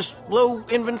 Practice low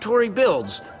inventory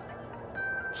builds.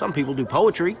 Some people do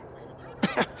poetry.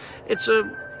 It's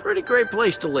a pretty great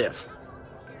place to live.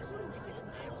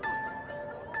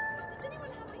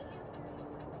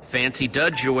 Fancy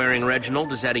duds you're wearing,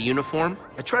 Reginald. Is that a uniform?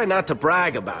 I try not to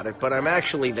brag about it, but I'm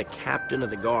actually the captain of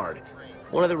the guard.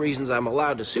 One of the reasons I'm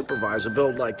allowed to supervise a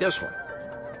build like this one.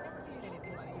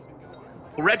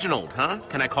 Reginald, huh?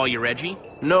 Can I call you Reggie?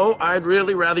 No, I'd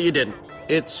really rather you didn't.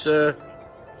 It's,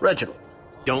 Reginald.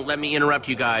 Don't let me interrupt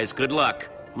you guys. Good luck.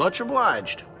 Much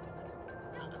obliged.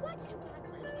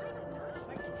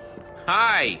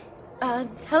 Hi.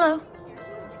 Hello.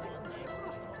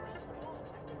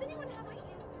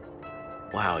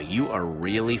 Wow, you are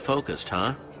really focused,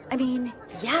 huh? I mean,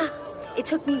 yeah. It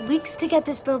took me weeks to get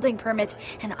this building permit,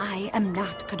 and I am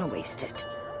not gonna waste it.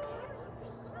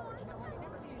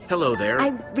 Hello there. I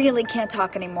really can't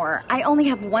talk anymore. I only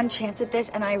have one chance at this,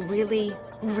 and I really,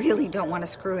 really don't want to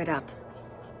screw it up.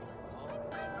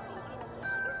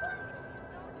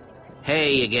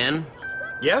 Hey again.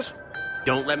 Yes?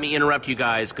 Don't let me interrupt you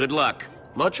guys. Good luck.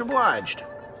 Much obliged.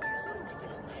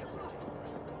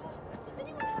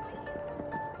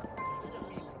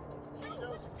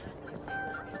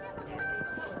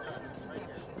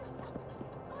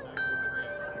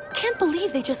 Can't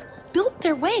believe they just built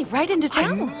their way right into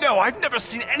town. No, I've never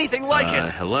seen anything like it.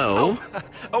 Hello?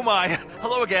 Oh my.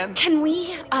 Hello again. Can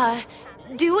we,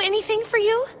 do anything for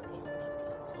you?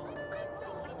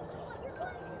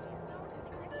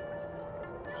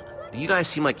 You guys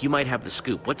seem like you might have the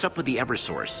scoop. What's up with the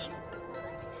Eversource?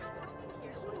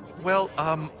 Well,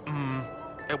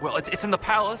 it's in the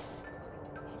palace.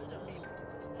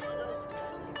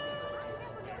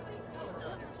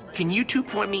 Can you two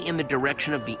point me in the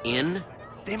direction of the inn?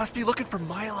 They must be looking for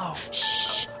Milo.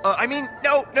 Shh.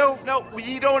 No.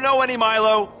 We don't know any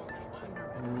Milo.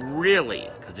 Really?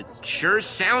 Because it sure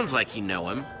sounds like you know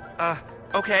him.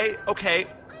 Okay.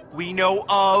 We know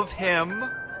of him.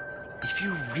 If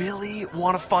you really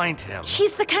want to find him...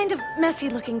 He's the kind of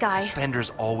messy-looking guy.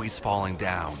 Suspenders always falling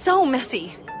down. So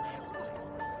messy.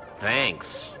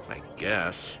 Thanks, I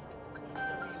guess.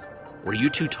 Were you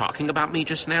two talking about me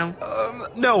just now?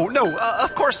 No,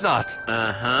 of course not.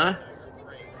 Uh-huh.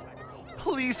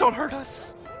 Please don't hurt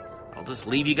us. I'll just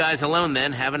leave you guys alone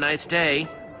then. Have a nice day.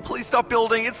 Please stop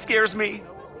building. It scares me.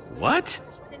 What?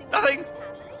 Nothing.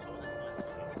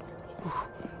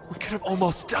 We could have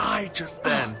almost died just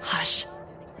then. Hush.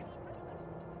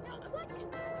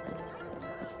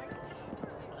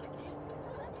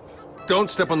 don't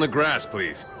step on the grass,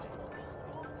 please.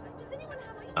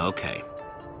 Okay.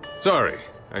 Sorry,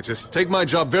 I just take my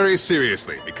job very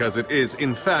seriously because it is,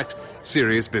 in fact,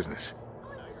 serious business.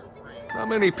 Not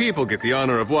many people get the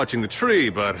honor of watching the tree,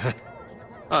 but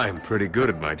I'm pretty good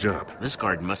at my job. This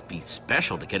garden must be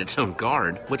special to get its own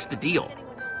guard. What's the deal?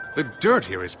 The dirt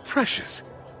here is precious.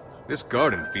 This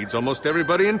garden feeds almost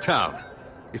everybody in town.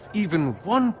 If even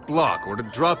one block were to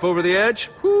drop over the edge,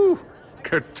 whew,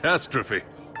 catastrophe.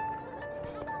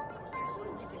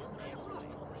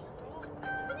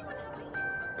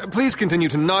 Please continue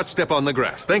to not step on the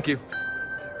grass. Thank you.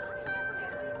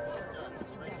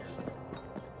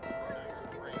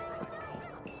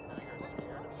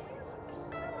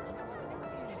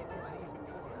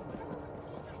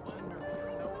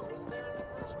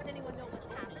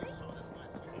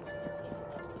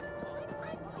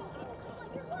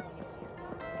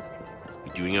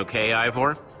 You doing okay,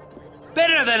 Ivor?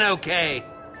 Better than okay.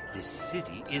 This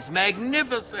city is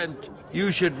magnificent. You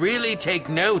should really take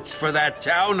notes for that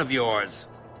town of yours.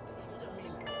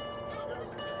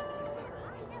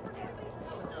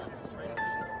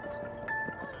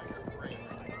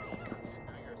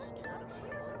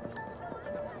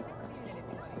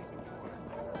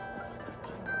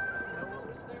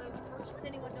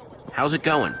 How's it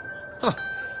going? Oh,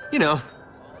 you know,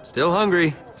 still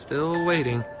hungry, still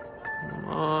waiting. Come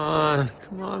on,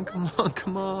 come on, come on,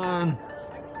 come on.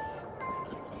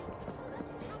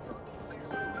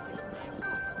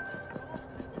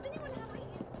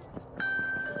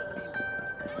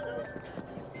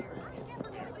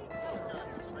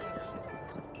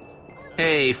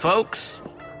 Hey, folks.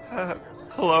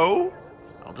 Hello?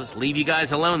 I'll just leave you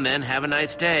guys alone then. Have a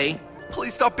nice day.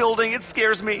 Please stop building, it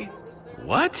scares me.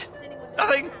 What?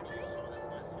 Nothing.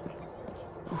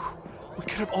 We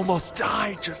could have almost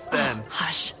died just then.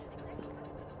 Hush.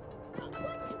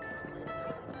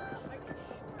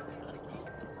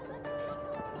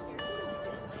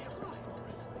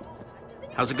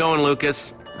 How's it going,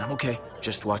 Lucas? I'm okay.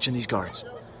 Just watching these guards.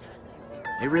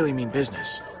 They really mean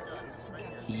business.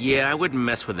 Yeah, I wouldn't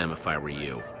mess with them if I were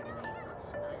you.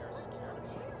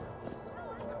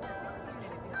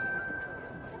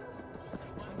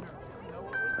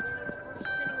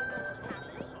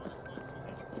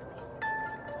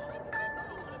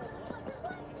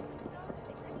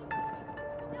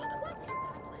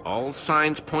 All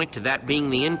signs point to that being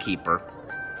the innkeeper.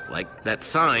 Like that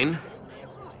sign.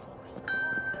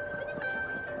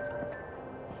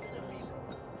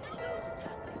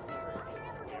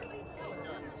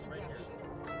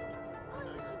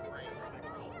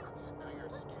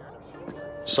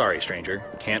 Sorry, stranger.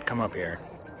 Can't come up here.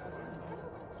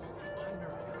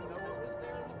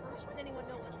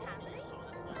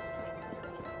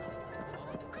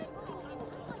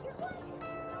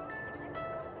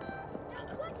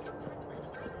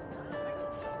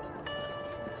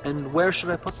 And where should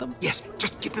I put them? Yes,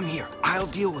 just give them here. I'll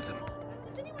deal with them.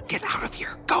 Get out of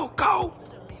here. Go, go!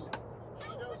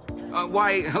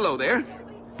 Why, hello there.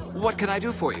 What can I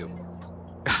do for you?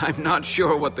 I'm not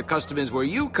sure what the custom is where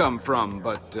you come from,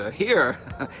 but here,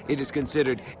 it is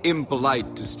considered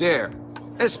impolite to stare.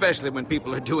 Especially when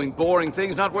people are doing boring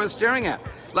things not worth staring at,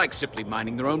 like simply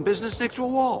minding their own business next to a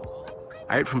wall.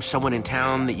 I heard from someone in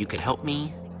town that you could help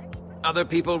me. Other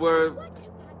people were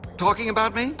talking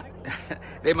about me?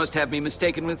 They must have me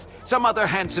mistaken with some other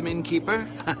handsome innkeeper.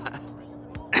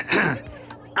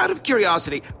 Out of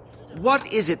curiosity, what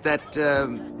is it that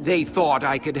they thought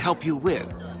I could help you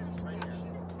with?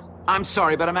 I'm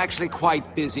sorry, but I'm actually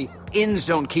quite busy. Inns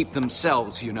don't keep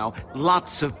themselves, you know.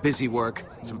 Lots of busy work.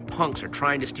 Some punks are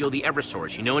trying to steal the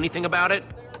Eversource. You know anything about it?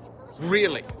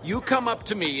 Really? You come up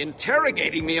to me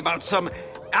interrogating me about some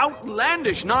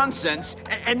outlandish nonsense,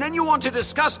 and then you want to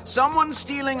discuss someone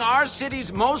stealing our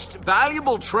city's most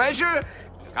valuable treasure?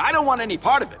 I don't want any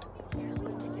part of it.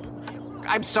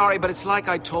 I'm sorry, but it's like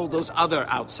I told those other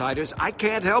outsiders. I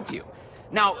can't help you.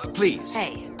 Now, please.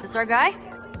 Hey, this our guy?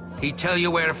 He tell you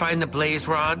where to find the blaze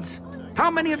rods? How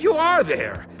many of you are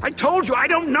there? I told you I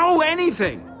don't know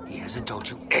anything. He hasn't told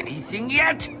you anything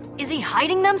yet? Is he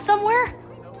hiding them somewhere?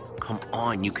 Come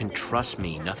on, you can trust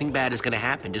me. Nothing bad is gonna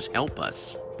happen. Just help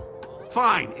us.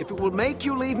 Fine, if it will make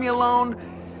you leave me alone.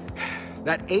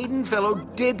 That Aiden fellow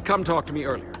did come talk to me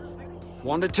earlier.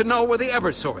 Wanted to know where the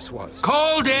Eversource was.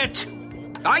 Called it!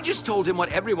 I just told him what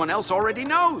everyone else already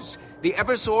knows. The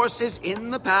Eversource is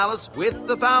in the palace with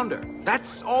the founder.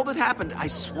 That's all that happened, I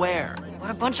swear.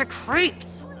 What a bunch of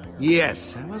creeps.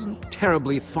 Yes, I wasn't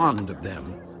terribly fond of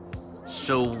them.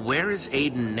 So where is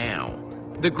Aiden now?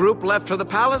 The group left for the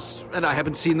palace, and I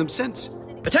haven't seen them since.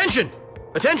 Attention!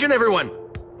 Attention, everyone!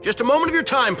 Just a moment of your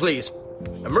time, please.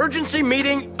 Emergency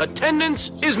meeting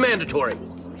attendance is mandatory.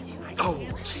 Oh,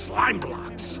 slime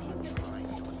blocks.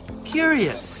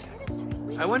 Curious.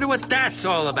 I wonder what that's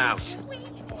all about.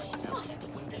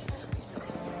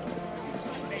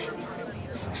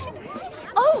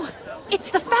 Oh, it's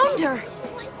the founder.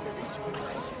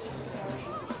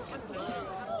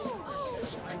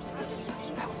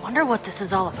 Wonder what this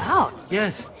is all about.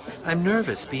 Yes, I'm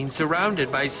nervous being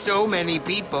surrounded by so many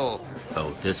people.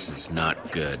 Oh, this is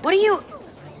not good. What are you...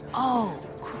 Oh,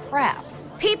 crap.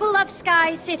 People of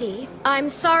Sky City, I'm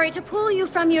sorry to pull you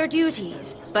from your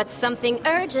duties, but something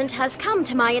urgent has come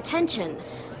to my attention.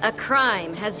 A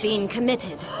crime has been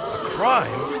committed.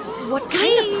 Crime? What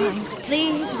kind of crime?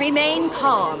 Please remain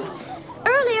calm.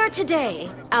 Earlier today,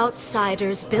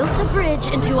 outsiders built a bridge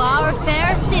into our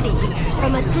fair city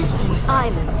from a distant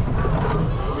island.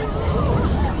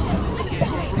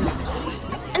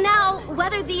 Now,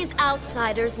 whether these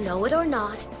outsiders know it or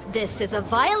not, this is a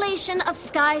violation of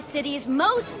Sky City's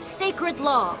most sacred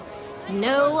law.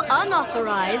 No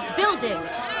unauthorized building.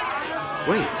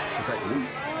 Wait, was that you?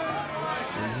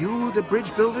 Were you the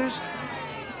bridge builders?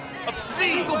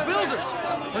 Obscene! Builders!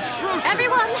 Atrocious!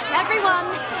 Everyone,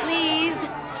 please.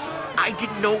 I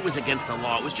didn't know it was against the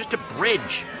law. It was just a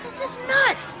bridge. This is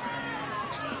nuts.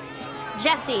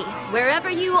 Jesse, wherever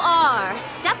you are,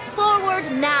 step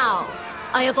forward now.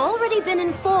 I have already been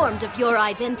informed of your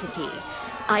identity.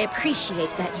 I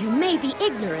appreciate that you may be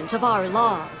ignorant of our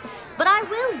laws, but I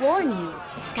will warn you,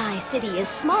 Sky City is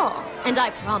small, and I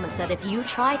promise that if you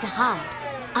try to hide,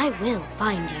 I will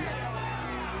find you.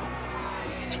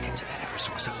 We need to get to that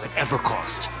Eversource at whatever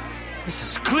cost. This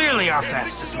is clearly our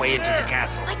fastest way into the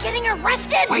castle. Am I getting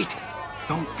arrested? Wait!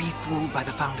 Don't be fooled by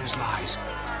the Founder's lies.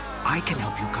 I can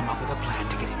help you come up with a plan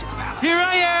to get into the palace. Here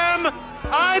I am!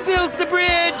 I built the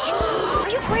bridge! Are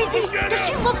you crazy? Does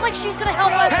she look like she's gonna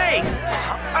help us? Hey!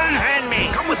 Unhand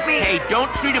me! Come with me! Hey,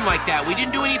 don't treat him like that. We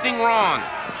didn't do anything wrong.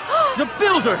 The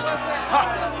builders!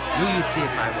 Knew you'd see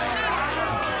it my way.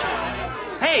 Thank you, Jesse.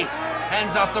 Hey!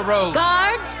 Hands off the roads!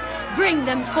 Guards, bring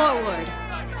them forward.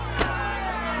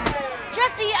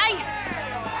 Jesse,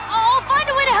 I'll find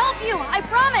a way to help you, I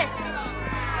promise.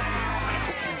 I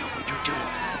hope you know what you're doing.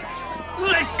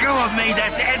 Let go of me,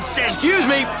 this instant!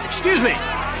 Excuse me.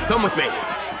 Come with me.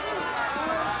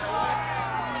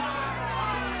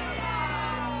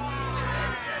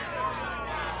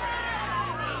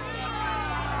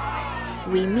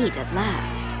 We meet at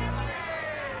last.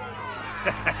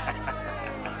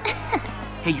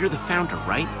 Hey, you're the founder,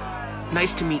 right? It's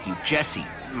nice to meet you, Jesse.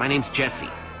 My name's Jesse.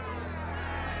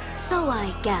 So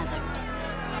I gathered.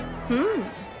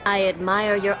 I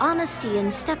admire your honesty in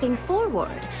stepping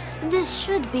forward. This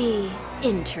should be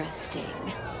interesting.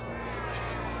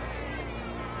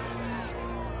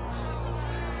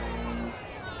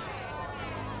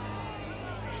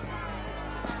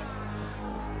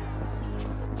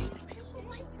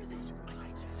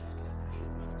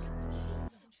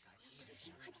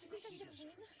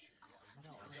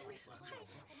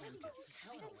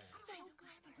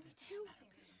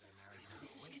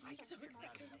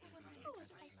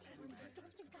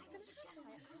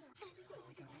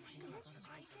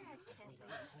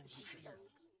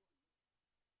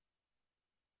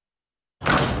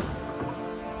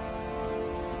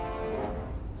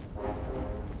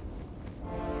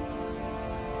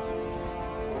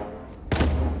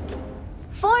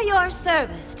 For your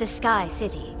service to Sky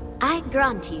City, I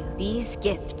grant you these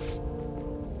gifts.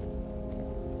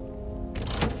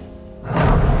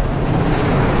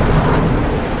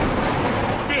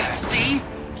 There, see?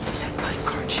 That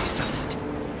minecart she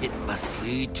summoned. It must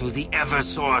lead to the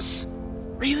Eversource.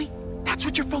 Really? That's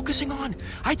what you're focusing on?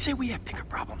 I'd say we have bigger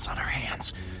problems on our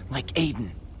hands. Like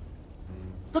Aiden.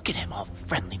 Look at him all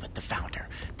friendly with the Founder.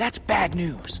 That's bad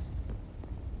news.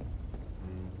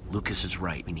 Lucas is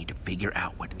right. We need to figure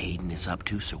out what Aiden is up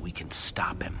to so we can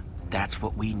stop him. That's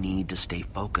what we need to stay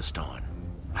focused on.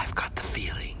 I've got the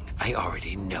feeling I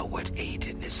already know what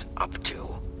Aiden is up to.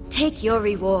 Take your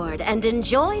reward and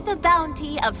enjoy the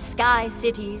bounty of Sky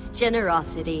City's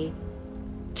generosity.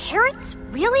 Carrots?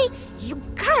 Really? You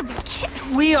gotta be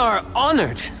kidding. We are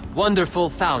honored, wonderful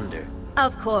founder.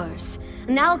 Of course.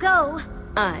 Now go.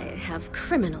 I have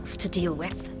criminals to deal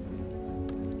with.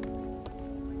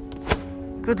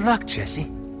 Good luck,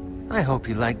 Jesse. I hope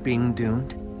you like being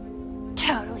doomed.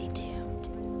 Totally doomed.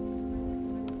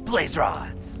 Blaze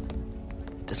rods.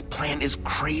 This plan is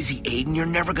crazy, Aiden. You're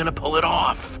never gonna pull it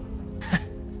off.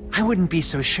 I wouldn't be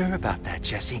so sure about that,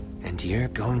 Jesse. And you're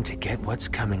going to get what's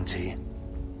coming to you.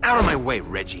 Out of my way,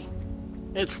 Reggie.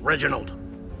 It's Reginald.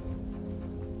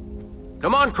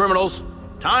 Come on, criminals.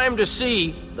 Time to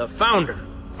see the Founder.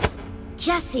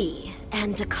 Jesse,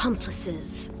 and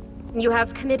accomplices. You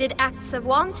have committed acts of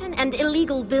wanton and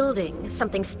illegal building,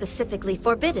 something specifically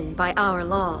forbidden by our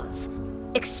laws.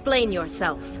 Explain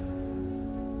yourself.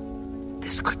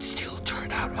 This could still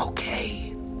turn out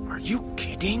okay. Are you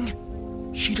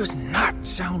kidding? She does not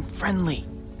sound friendly.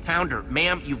 Founder,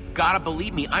 ma'am, you've gotta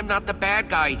believe me. I'm not the bad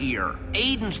guy here.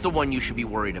 Aiden's the one you should be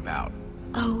worried about.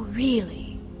 Oh,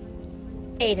 really?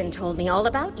 Aiden told me all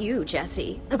about you,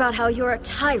 Jesse. About how you're a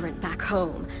tyrant back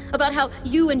home. About how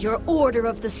you and your Order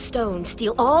of the Stone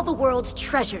steal all the world's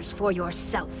treasures for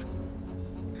yourself.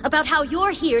 About how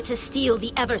you're here to steal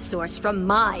the Eversource from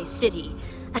my city.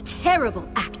 A terrible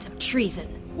act of treason.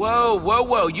 Whoa, whoa,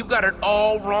 whoa, you got it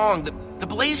all wrong. The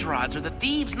Blaze Rods are the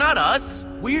thieves, not us.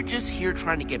 We're just here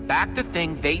trying to get back the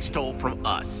thing they stole from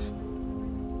us.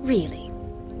 Really?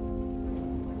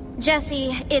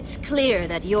 Jesse, it's clear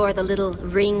that you're the little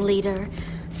ringleader.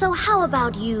 So how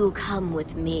about you come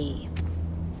with me?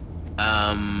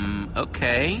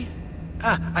 Okay.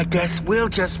 I guess we'll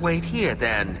just wait here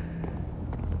then.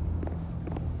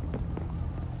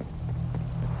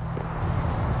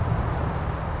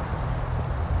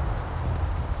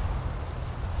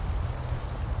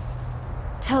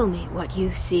 Tell me what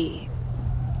you see.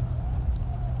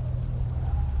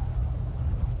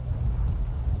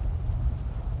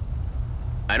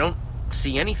 I don't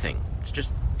see anything. It's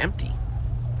just empty.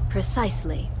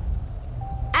 Precisely.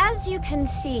 As you can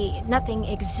see, nothing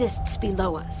exists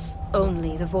below us,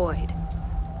 only the void.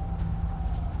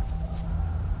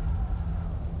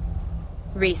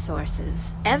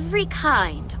 Resources, every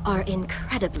kind, are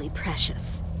incredibly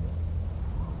precious.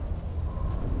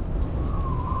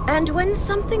 And when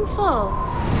something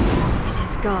falls, it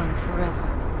is gone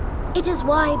forever. It is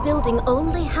why building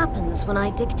only happens when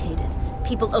I dictate it.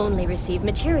 People only receive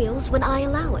materials when I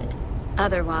allow it.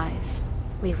 Otherwise,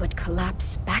 we would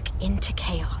collapse back into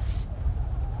chaos.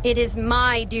 It is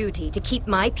my duty to keep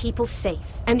my people safe,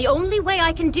 and the only way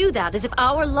I can do that is if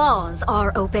our laws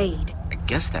are obeyed. I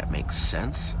guess that makes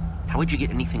sense. How would you get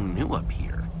anything new up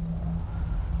here?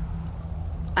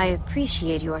 I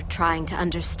appreciate your trying to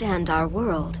understand our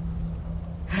world.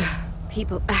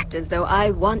 People act as though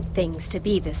I want things to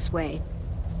be this way.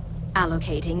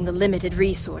 Allocating the limited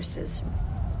resources.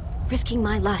 Risking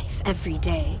my life every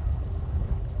day.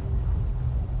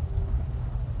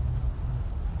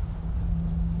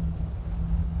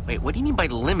 Wait, what do you mean by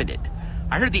limited?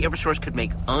 I heard the Eversource could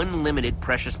make unlimited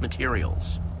precious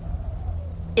materials.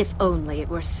 If only it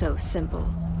were so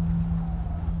simple.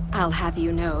 I'll have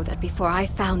you know that before I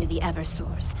found the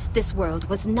Eversource, this world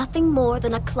was nothing more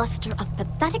than a cluster of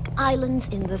pathetic islands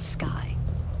in the sky.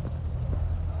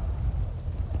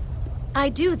 I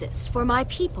do this for my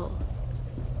people.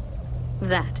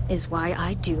 That is why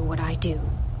I do what I do.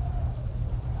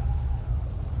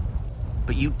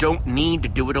 But you don't need to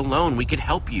do it alone. We could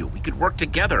help you. We could work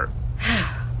together.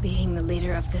 Being the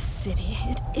leader of this city,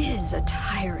 it is a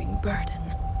tiring burden.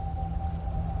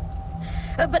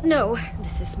 But no,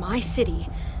 this is my city.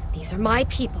 These are my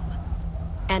people.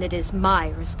 And it is my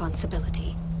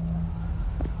responsibility.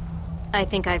 I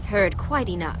think I've heard quite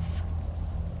enough.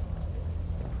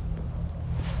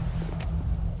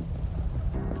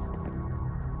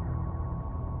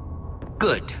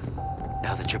 Good.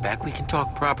 Now that you're back, we can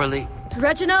talk properly.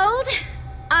 Reginald,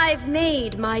 I've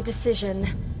made my decision.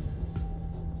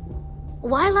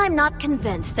 While I'm not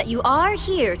convinced that you are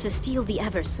here to steal the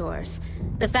Eversource,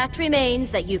 the fact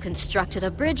remains that you constructed a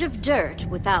bridge of dirt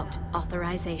without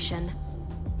authorization.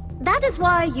 That is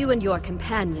why you and your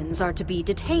companions are to be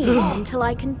detained until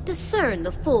I can discern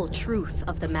the full truth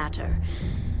of the matter.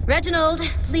 Reginald,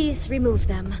 please remove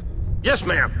them. Yes,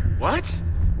 ma'am. What?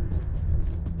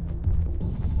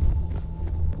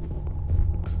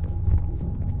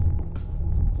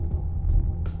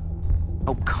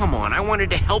 Oh, come on. I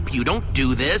wanted to help you. Don't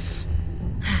do this.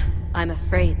 I'm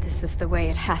afraid this is the way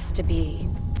it has to be.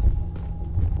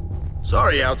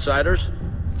 Sorry, outsiders.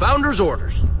 Founder's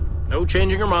orders. No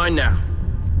changing your mind now.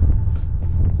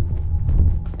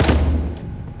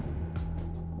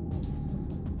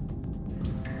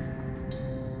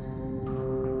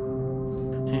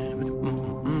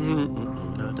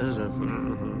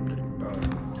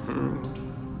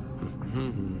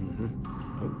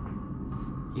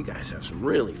 You guys have some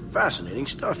really fascinating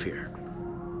stuff here.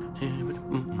 Hey,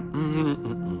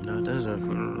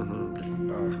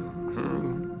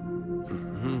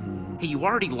 you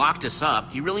already locked us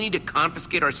up. Do you really need to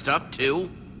confiscate our stuff,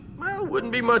 too? Well, it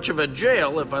wouldn't be much of a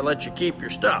jail if I let you keep your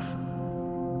stuff.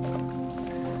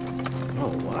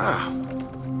 Oh, wow.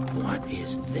 What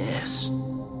is this?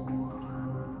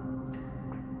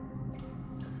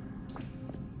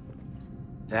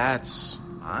 That's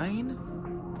mine?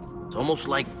 It's almost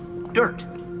like dirt,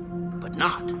 but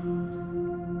not.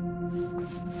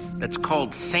 That's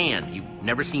called sand. You've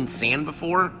never seen sand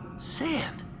before?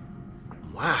 Sand?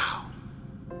 Wow.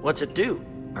 What's it do?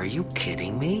 Are you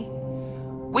kidding me?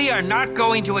 We are not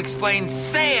going to explain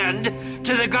sand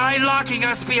to the guy locking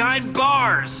us behind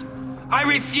bars. I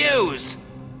refuse.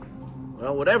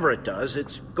 Well, whatever it does,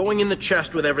 it's going in the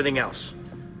chest with everything else.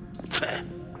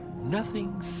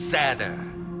 Nothing sadder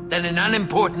than an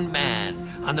unimportant man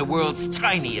on the world's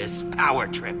tiniest power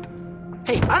trip.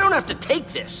 Hey, I don't have to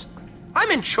take this. I'm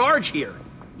in charge here.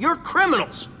 You're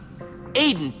criminals.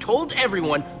 Aiden told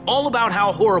everyone all about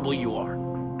how horrible you are.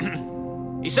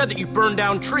 He said that you burn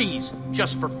down trees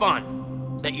just for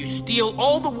fun, that you steal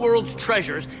all the world's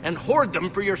treasures and hoard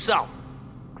them for yourself.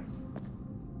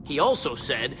 He also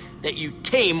said that you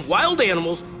tame wild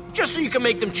animals just so you can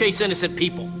make them chase innocent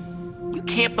people. You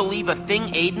can't believe a thing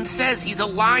Aiden says. He's a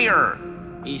liar.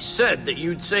 He said that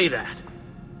you'd say that.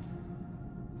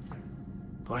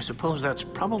 Though I suppose that's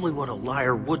probably what a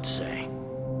liar would say.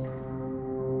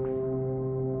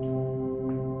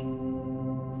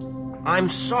 I'm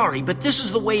sorry, but this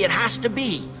is the way it has to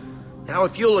be. Now,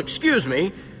 if you'll excuse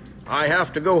me, I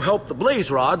have to go help the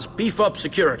Blaze Rods beef up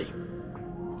security.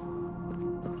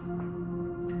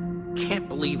 Can't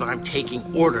believe I'm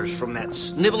taking orders from that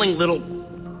sniveling little...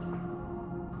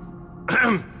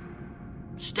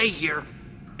 Stay here.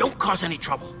 Don't cause any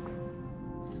trouble.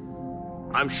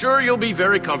 I'm sure you'll be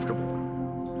very comfortable.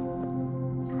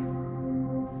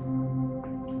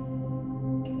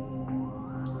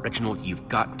 Reginald, you've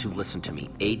got to listen to me.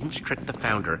 Aiden's tricked the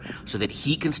Founder so that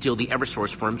he can steal the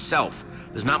Eversource for himself.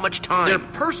 There's not much time.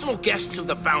 They're personal guests of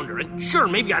the Founder, and sure,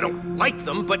 maybe I don't like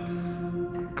them, but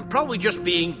I'm probably just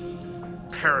being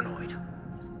paranoid.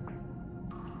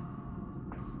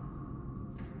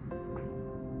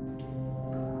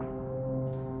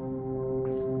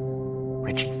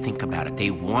 Reggie, think about it.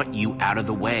 They want you out of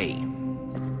the way.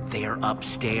 They're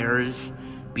upstairs,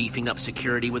 beefing up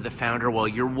security with the Founder while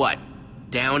you're what?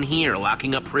 Down here,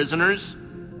 locking up prisoners?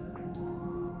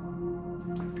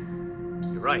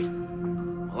 You're right.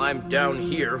 While I'm down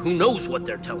here, who knows what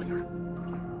they're telling her?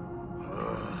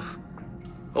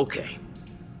 Okay.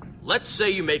 Let's say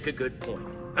you make a good point.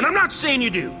 And I'm not saying you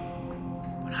do.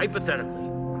 But hypothetically,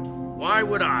 why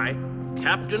would I,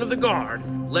 Captain of the Guard,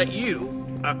 let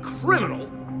you, a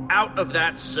criminal, out of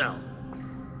that cell?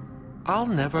 I'll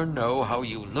never know how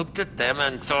you looked at them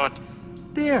and thought,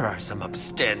 there are some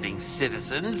upstanding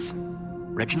citizens.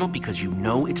 Reginald, because you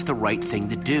know it's the right thing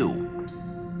to do.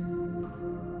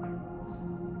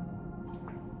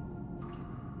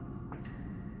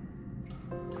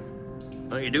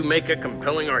 Well, you do make a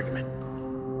compelling argument.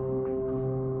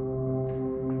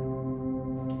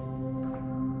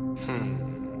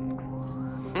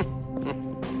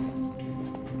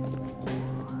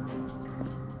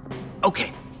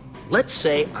 Okay, let's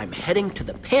say I'm heading to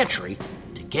the pantry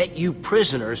to get you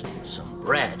prisoners some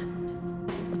bread.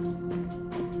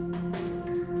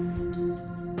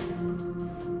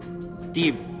 Do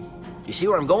you see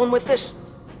where I'm going with this?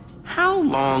 How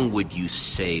long would you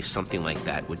say something like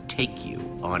that would take you,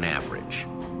 on average?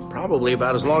 Probably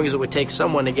about as long as it would take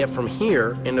someone to get from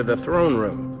here into the throne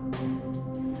room.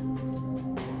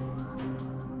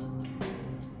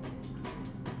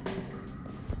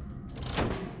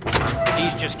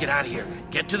 Please just get out of here.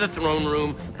 Get to the throne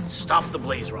room and stop the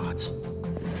Blaze Rods.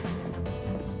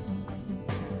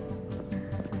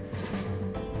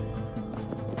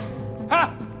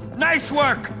 Ha! Nice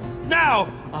work!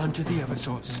 Now, onto the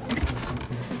Eversource.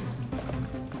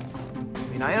 I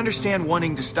mean, I understand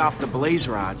wanting to stop the Blaze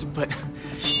Rods, but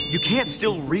you can't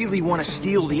still really want to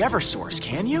steal the Eversource,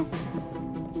 can you?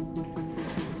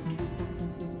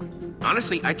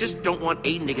 Honestly, I just don't want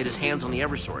Aiden to get his hands on the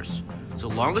Eversource. So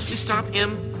long as we stop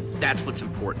him, that's what's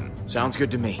important. Sounds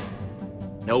good to me.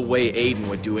 No way Aiden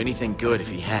would do anything good if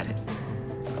he had it.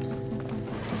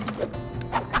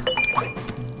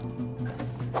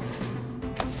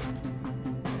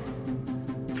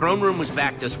 Throne room was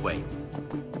back this way.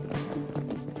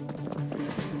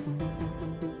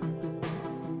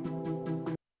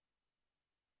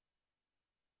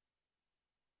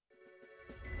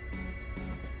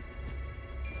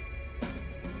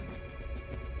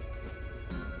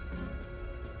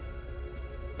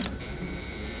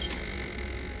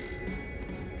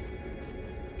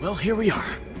 Well, here we are.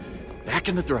 Back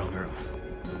in the throne room.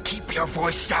 Keep your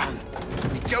voice down.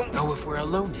 We don't know if we're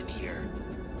alone in here.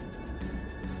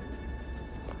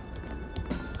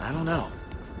 I don't know.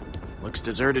 Looks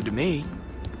deserted to me.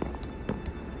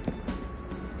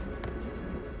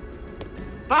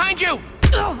 Behind you!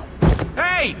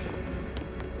 Hey!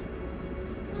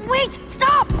 Wait!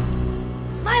 Stop!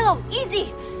 Milo,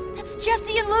 easy! That's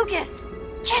Jesse and Lucas!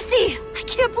 Jesse! I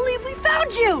can't believe we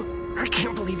found you! I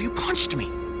can't believe you punched me.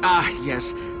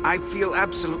 Yes. I feel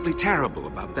absolutely terrible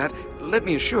about that. Let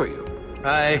me assure you.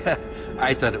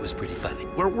 I thought it was pretty funny.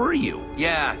 Where were you?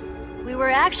 Yeah. We were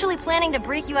actually planning to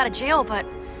break you out of jail, but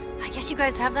I guess you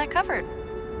guys have that covered.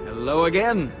 Hello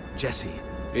again, Jesse.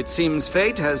 It seems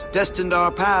fate has destined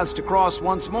our paths to cross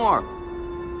once more.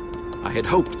 I had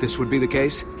hoped this would be the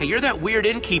case. Hey, you're that weird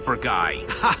innkeeper guy.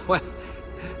 Well,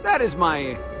 that is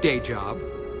my day job.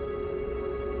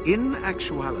 In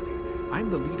actuality, I'm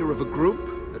the leader of a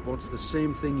group that wants the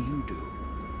same thing you do.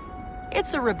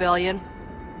 It's a rebellion.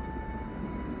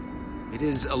 It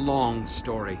is a long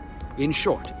story. In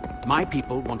short, my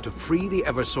people want to free the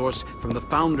Eversource from the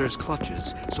Founder's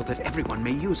clutches so that everyone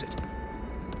may use it.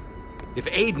 If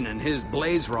Aiden and his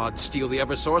blaze rods steal the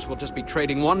Eversource, we'll just be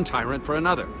trading one tyrant for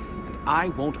another. And I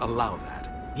won't allow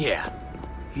that. Yeah,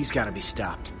 he's gotta be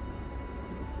stopped.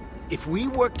 If we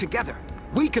work together,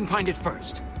 we can find it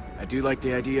first. I do like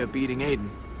the idea of beating Aiden.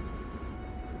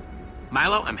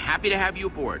 Milo, I'm happy to have you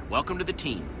aboard. Welcome to the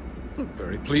team.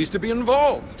 Very pleased to be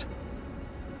involved.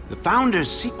 The Founder's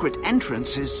secret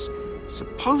entrance is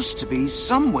supposed to be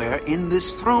somewhere in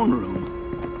this throne room.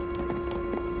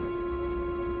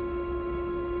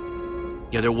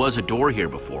 Yeah, there was a door here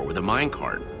before with a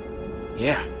minecart.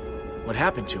 Yeah. What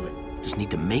happened to it? Just need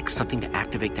to make something to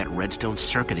activate that redstone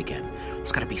circuit again.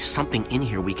 There's gotta be something in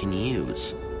here we can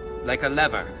use. Like a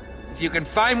lever. If you can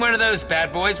find one of those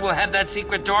bad boys, we'll have that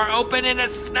secret door open in a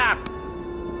snap.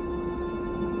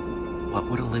 What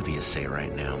would Olivia say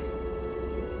right now?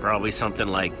 Probably something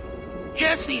like,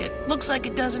 Jesse, it looks like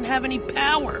it doesn't have any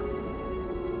power.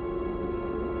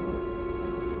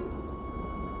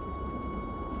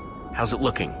 How's it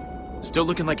looking? Still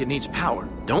looking like it needs power.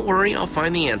 Don't worry, I'll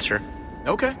find the answer.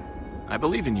 Okay, I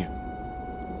believe in you.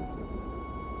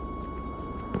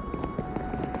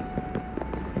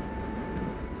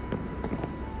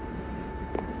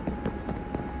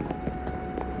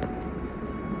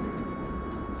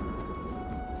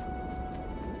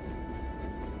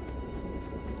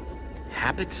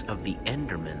 Habits of the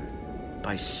Enderman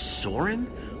by Soren?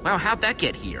 Wow, how'd that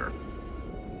get here?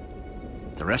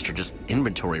 The rest are just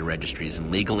inventory registries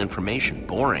and legal information.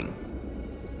 Boring.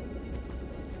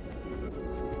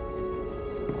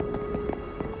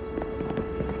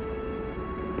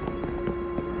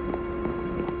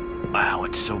 Wow,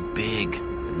 it's so big.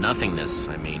 The nothingness,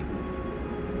 I mean.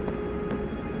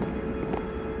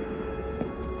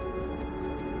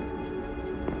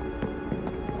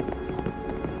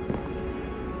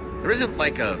 There isn't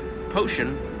like a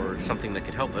potion or something that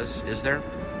could help us, is there?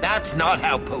 That's not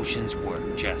how potions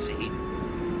work, Jesse.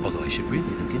 Although I should really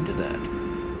look into that.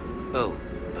 Oh,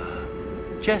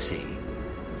 Jesse.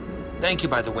 Thank you,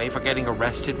 by the way, for getting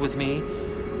arrested with me.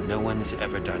 No one's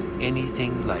ever done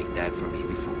anything like that for me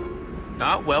before.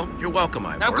 Ah, well, you're welcome,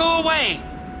 Ivor. Now go away!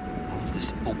 All of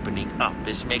this opening up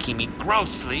is making me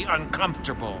grossly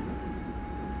uncomfortable.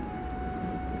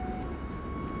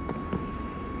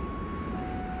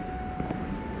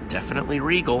 Definitely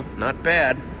regal. Not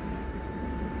bad.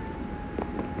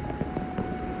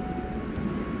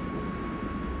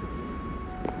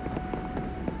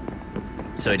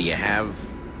 So do you have,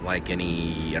 like,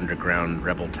 any underground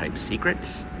rebel-type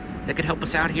secrets that could help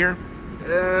us out here?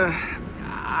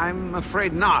 I'm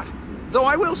afraid not. Though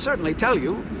I will certainly tell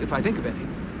you, if I think of any.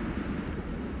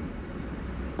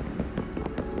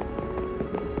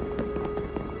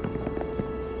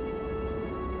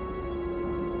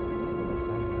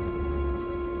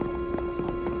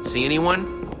 See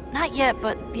anyone? Not yet,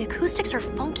 but the acoustics are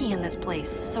funky in this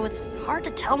place, so it's hard to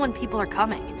tell when people are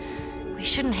coming. We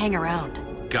shouldn't hang around.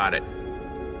 Got it.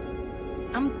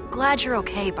 I'm glad you're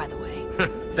okay, by the way.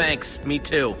 Thanks, me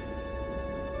too.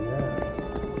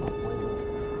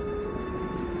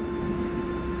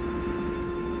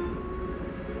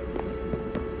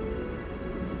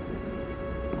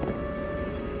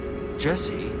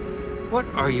 Jesse, what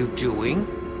are you doing?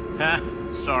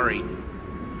 Sorry.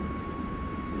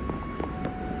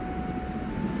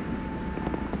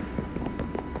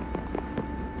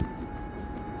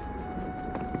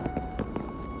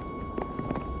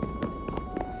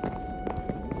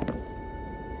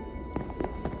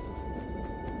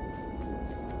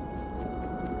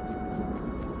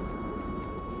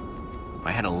 If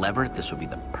I had a lever, this would be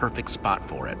the perfect spot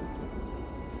for it.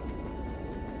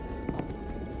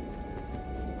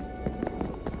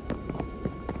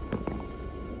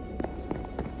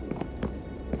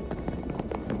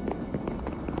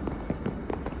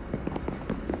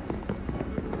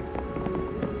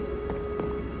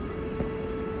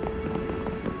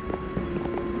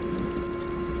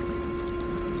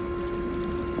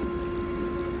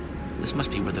 This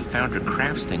must be where the founder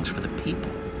crafts things for the people.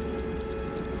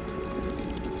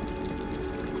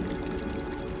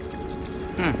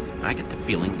 I get the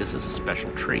feeling this is a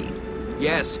special tree.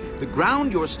 Yes, the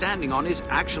ground you're standing on is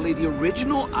actually the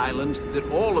original island that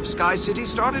all of Sky City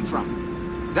started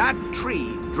from. That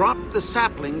tree dropped the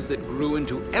saplings that grew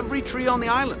into every tree on the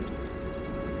island.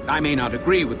 I may not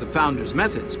agree with the founder's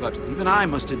methods, but even I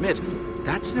must admit,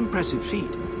 that's an impressive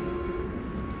feat.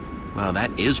 Well,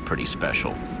 that is pretty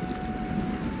special.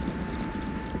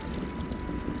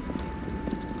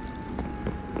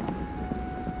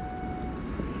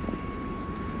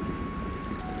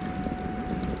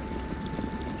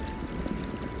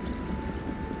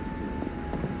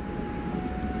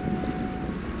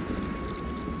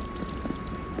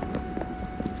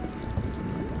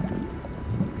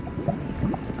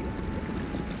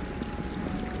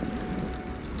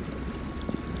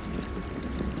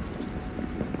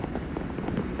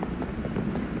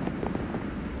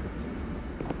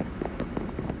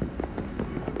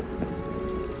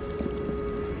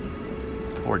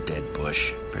 Poor dead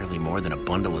bush. Barely more than a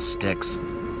bundle of sticks.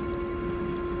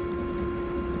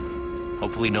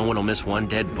 Hopefully no one will miss one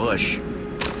dead bush.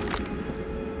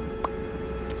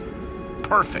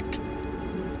 Perfect.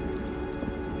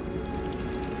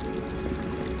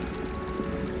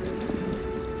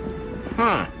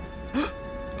 Huh.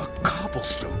 A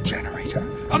cobblestone generator.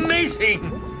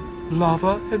 Amazing!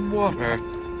 Lava and water.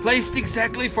 Placed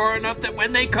exactly far enough that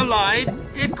when they collide,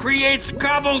 it creates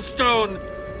cobblestone.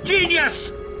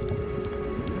 Genius!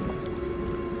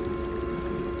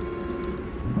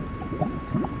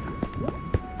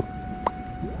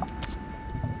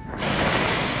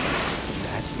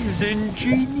 That is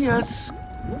ingenious.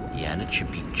 Yeah, and it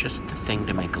should be just the thing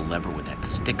to make a lever with that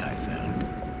stick I found.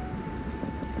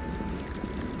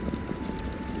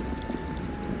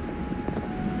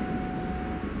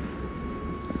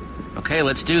 Okay,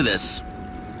 let's do this.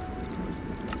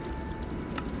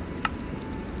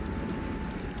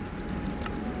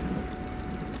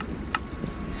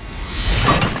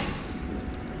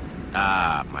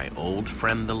 Ah, my old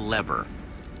friend the lever.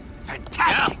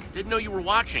 Fantastic! Yeah, didn't know you were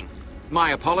watching.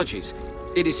 My apologies.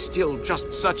 It is still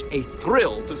just such a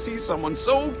thrill to see someone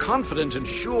so confident and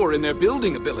sure in their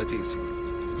building abilities.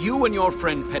 You and your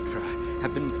friend Petra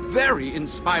have been very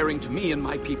inspiring to me and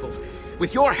my people.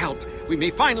 With your help, we may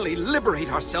finally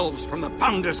liberate ourselves from the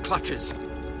Founder's clutches.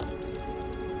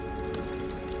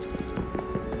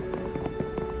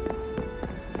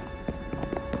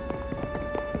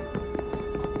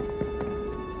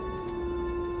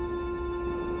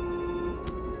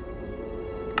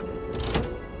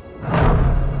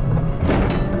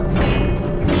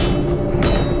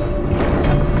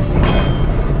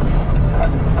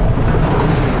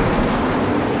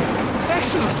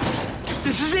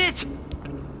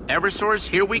 Eversource,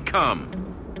 here we come.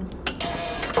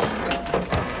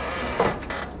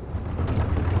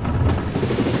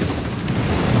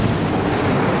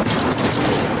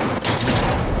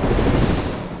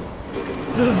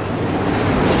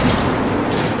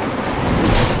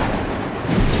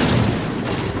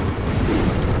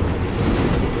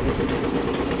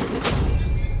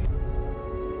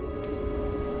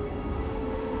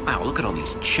 Wow, look at all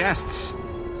these chests.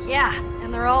 Yeah,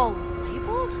 and they're all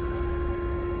labeled?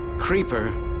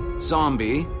 Creeper,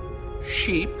 zombie,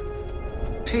 sheep,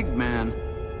 pigman.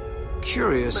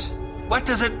 Curious. But what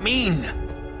does it mean?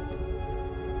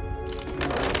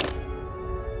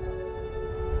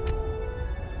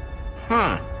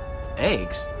 Huh.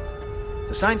 Eggs?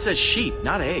 The sign says sheep,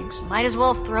 not eggs. Might as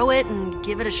well throw it and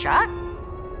give it a shot.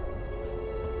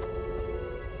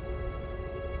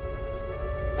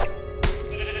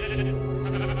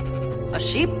 A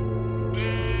sheep?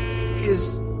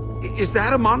 Is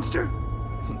that a monster?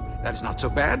 That is not so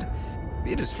bad.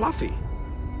 It is fluffy.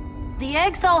 The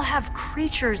eggs all have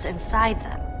creatures inside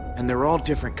them. And they're all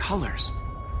different colors.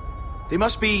 They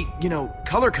must be,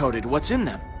 color-coded what's in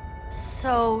them.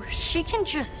 So she can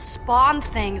just spawn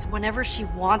things whenever she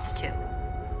wants to.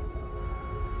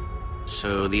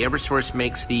 So the Eversource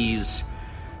makes these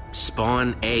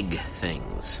spawn egg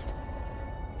things.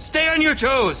 Stay on your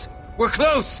toes! We're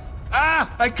close!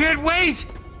 Ah, I can't wait!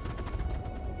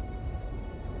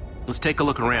 Let's take a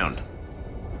look around.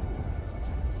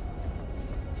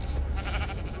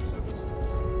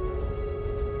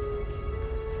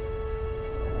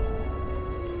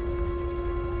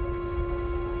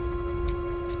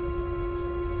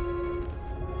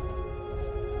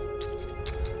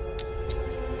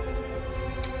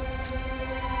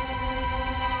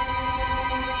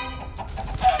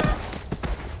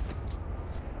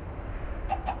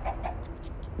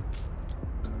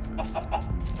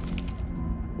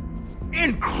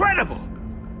 incredible!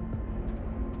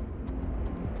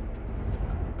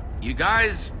 You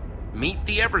guys meet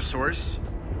the Eversource.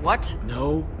 What?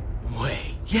 No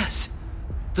way. Yes,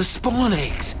 the spawn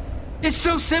eggs. It's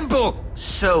so simple.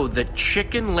 So the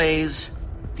chicken lays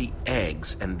the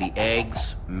eggs, and the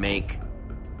eggs make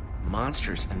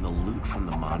monsters, and the loot from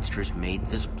the monsters made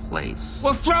this place.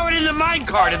 Well, throw it in the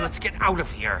minecart and let's get out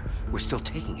of here. We're still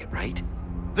taking it, right?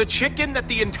 The chicken that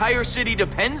the entire city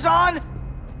depends on?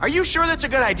 Are you sure that's a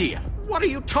good idea? What are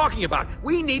you talking about?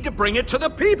 We need to bring it to the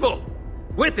people.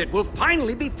 With it, we'll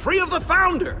finally be free of the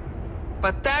Founder.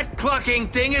 But that clucking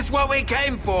thing is what we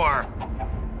came for.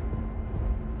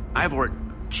 Ivor,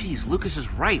 geez, Lucas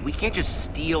is right. We can't just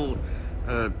steal,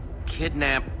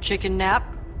 kidnap... Chicken nap?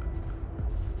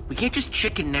 We can't just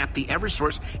chicken nap the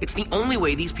Eversource. It's the only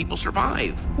way these people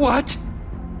survive. What?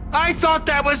 I thought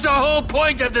that was the whole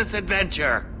point of this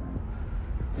adventure.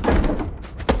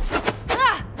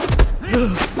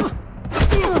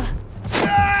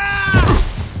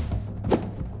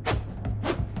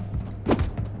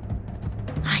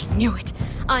 I knew it.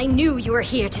 I knew you were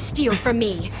here to steal from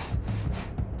me.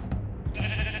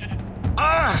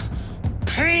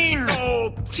 Pain!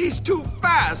 Oh, she's too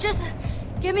fast! Just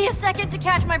give me a second to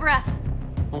catch my breath.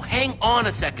 Well, hang on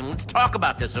a second. Let's talk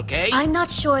about this, okay? I'm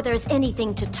not sure there's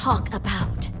anything to talk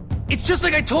about. It's just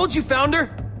like I told you,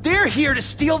 Founder. They're here to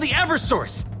steal the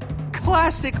Eversource.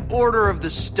 Classic Order of the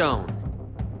Stone.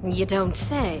 You don't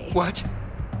say. What?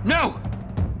 No!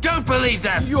 Don't believe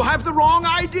them! You have the wrong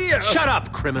idea! Shut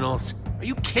up, criminals. Are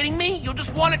you kidding me? You'll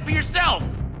just want it for yourself.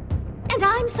 And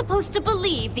I'm supposed to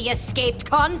believe the escaped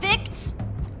convicts?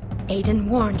 Aiden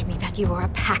warned me that you were a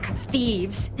pack of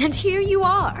thieves, and here you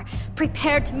are,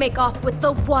 prepared to make off with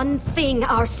the one thing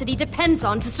our city depends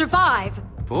on to survive.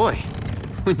 Boy,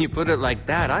 when you put it like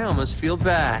that, I almost feel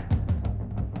bad.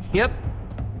 Yep.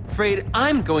 Afraid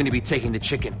I'm going to be taking the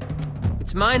chicken.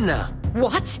 It's mine now.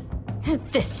 What?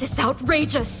 This is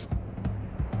outrageous.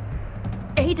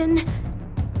 Aiden,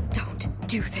 don't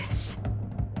do this.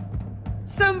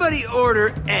 Somebody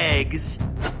order eggs.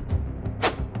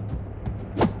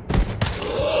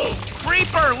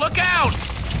 Reaper, look out!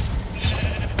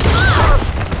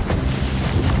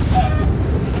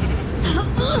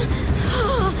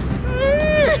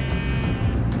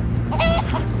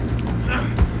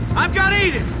 I've got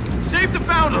Aiden! Save the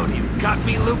Founder! Oh, you got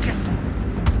me, Lucas.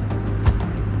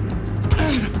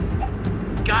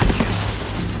 Got you.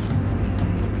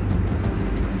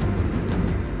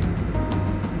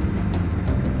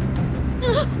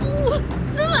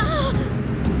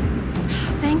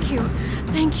 Thank you.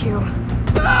 Thank you.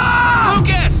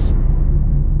 Lucas!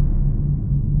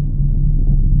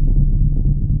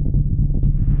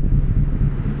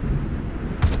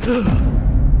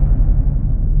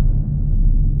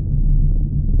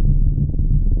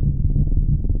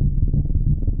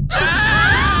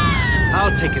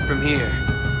 I'll take it from here.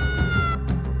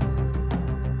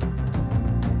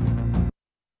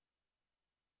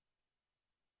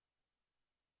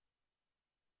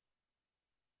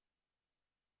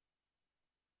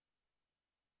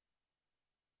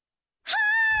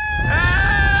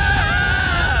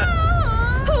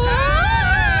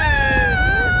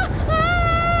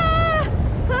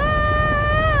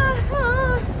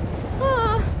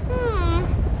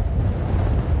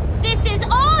 This is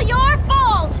all your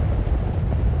fault!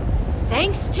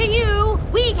 Thanks to you,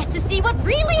 we get to see what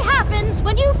really happens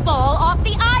when you fall off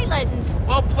the islands.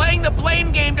 Well, playing the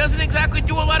blame game doesn't exactly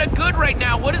do a lot of good right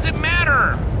now. What does it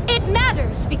matter? It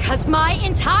matters because my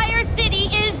entire city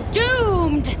is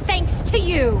doomed thanks to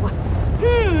you.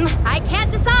 I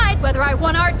can't decide whether I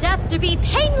want our death to be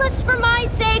painless for my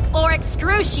sake or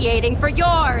excruciating for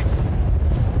yours.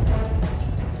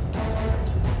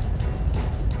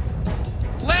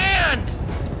 Land!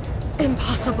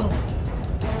 Impossible.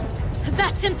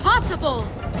 That's impossible!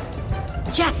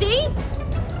 Jesse?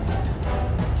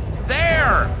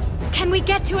 There! Can we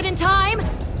get to it in time?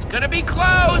 It's gonna be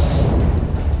close!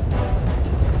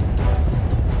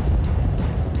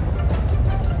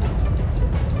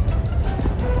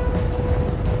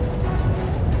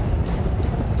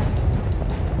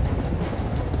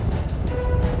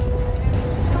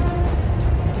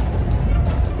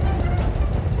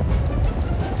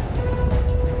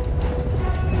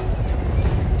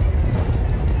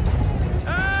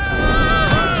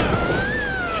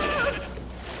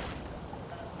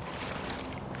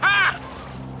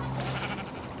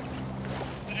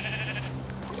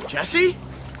 Jesse?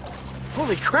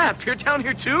 Holy crap, you're down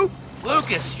here too?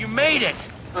 Lucas, you made it!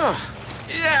 Oh,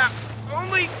 yeah,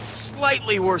 only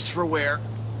slightly worse for wear.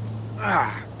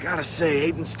 Gotta say,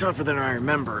 Aiden's tougher than I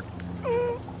remembered.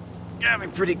 Got me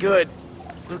pretty good.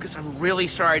 Lucas, I'm really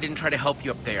sorry I didn't try to help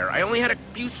you up there. I only had a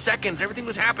few seconds. Everything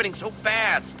was happening so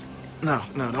fast. No,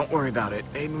 don't worry about it.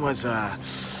 Aiden was,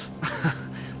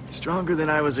 stronger than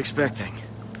I was expecting.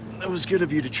 It was good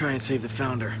of you to try and save the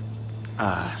Founder.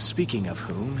 Speaking of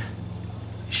whom,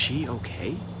 is she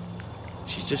okay?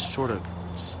 She's just sort of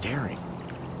staring.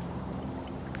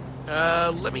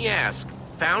 Let me ask.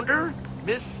 Founder?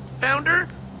 Miss Founder?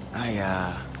 I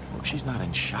hope she's not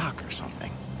in shock or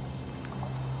something.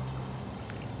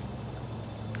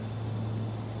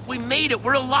 We made it!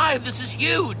 We're alive! This is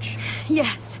huge!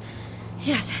 Yes,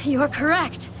 you're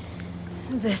correct.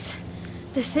 This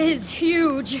is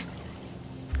huge.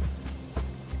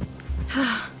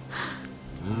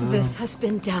 This has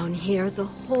been down here the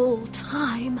whole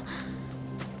time.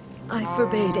 I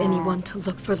forbade anyone to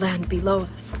look for land below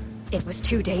us. It was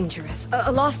too dangerous.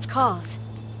 A lost cause.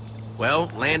 Well,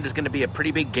 land is going to be a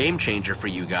pretty big game changer for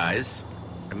you guys.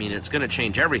 I mean, it's going to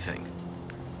change everything.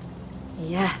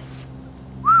 Yes.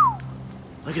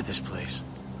 Look at this place.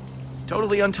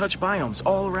 Totally untouched biomes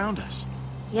all around us.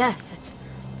 Yes, it's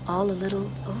all a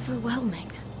little overwhelming.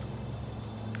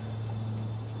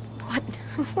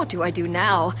 What do I do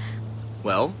now?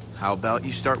 Well, how about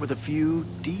you start with a few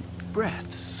deep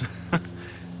breaths?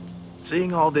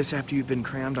 Seeing all this after you've been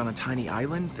crammed on a tiny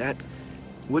island, that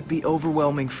would be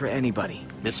overwhelming for anybody.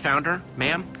 Miss Founder,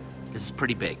 ma'am, this is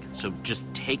pretty big, so just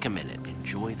take a minute.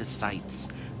 Enjoy the sights.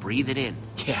 Breathe it in.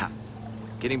 Yeah.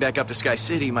 Getting back up to Sky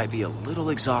City might be a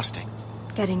little exhausting.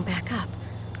 Getting back up.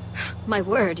 My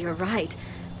word, you're right.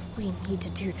 We need to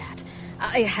do that.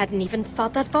 I hadn't even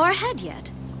thought that far ahead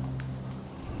yet.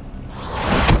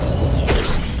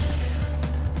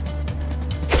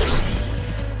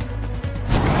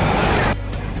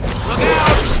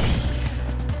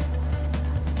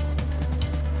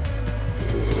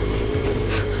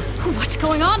 What's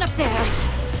going on up there?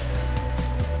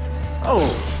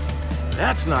 Oh,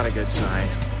 that's not a good sign.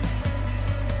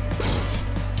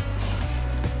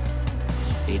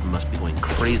 Aiden must be going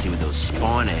crazy with those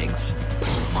spawn eggs.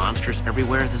 Monsters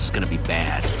everywhere, this is gonna be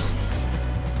bad.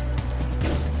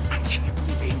 I can't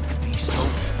believe Aiden could be so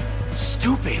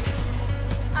stupid.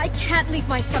 I can't leave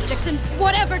my subjects in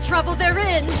whatever trouble they're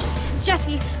in.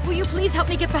 Jesse, will you please help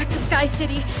me get back to Sky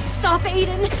City? Stop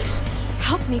Aiden.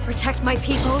 Help me protect my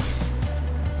people.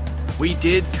 We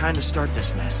did kind of start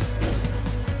this mess.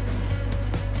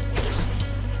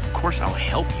 Of course I'll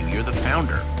help you. You're the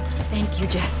Founder. Thank you,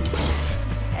 Jesse.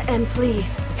 And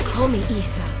please, call me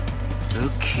Issa.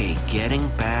 Okay, getting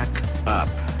back up.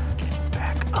 Getting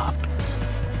back up.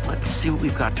 Let's see what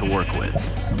we've got to work with.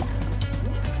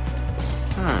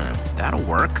 That'll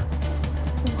work.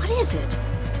 What is it?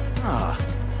 Ah,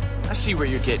 I see where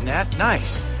you're getting at.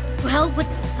 Nice. Well, would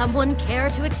someone care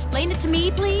to explain it to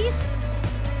me, please?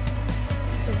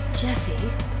 Jesse?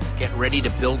 Get ready to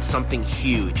build something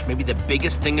huge. Maybe the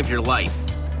biggest thing of your life.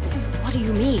 What do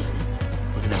you mean?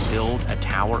 We're gonna build a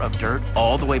tower of dirt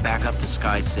all the way back up to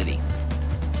Sky City.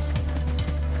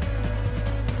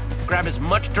 Grab as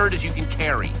much dirt as you can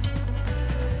carry.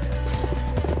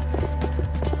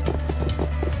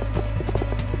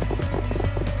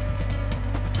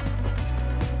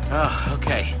 Oh,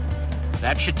 okay.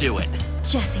 That should do it.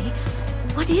 Jesse,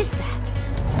 what is that?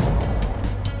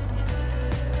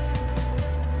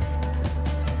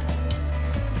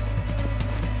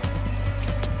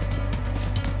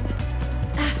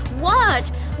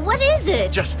 What is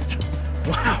it? Just...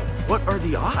 wow, what are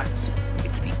the odds?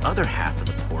 It's the other half of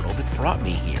the portal that brought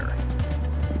me here.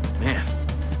 Man,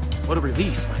 what a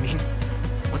relief. I mean,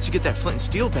 once you get that flint and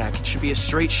steel back, it should be a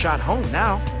straight shot home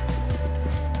now.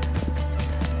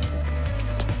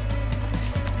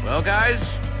 Well,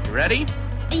 guys, you ready?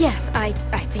 Yes, I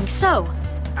think so.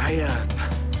 I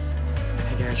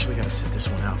think I actually gotta sit this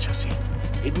one out, Jesse.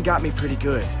 Aiden got me pretty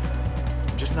good.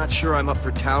 I'm just not sure I'm up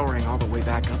for towering all the way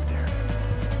back up there.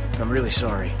 I'm really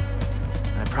sorry.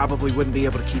 I probably wouldn't be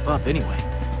able to keep up anyway.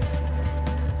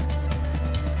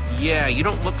 Yeah, you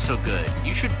don't look so good.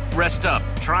 You should rest up.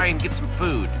 Try and get some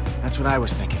food. That's what I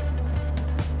was thinking.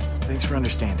 Thanks for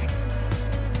understanding.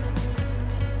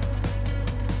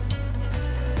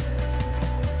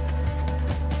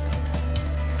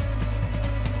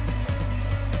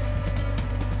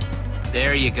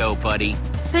 There you go, buddy.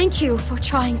 Thank you for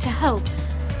trying to help.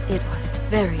 It was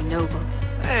very noble.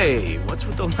 Hey, what's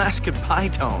with the last goodbye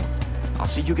tone? I'll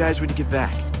see you guys when you get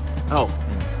back. Oh,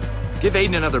 and give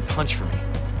Aiden another punch for me.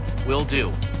 Will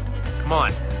do. Come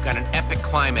on, we've got an epic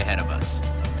climb ahead of us.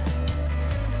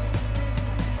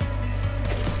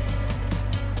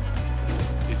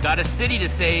 We've got a city to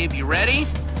save. You ready?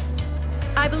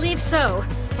 I believe so.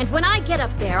 And when I get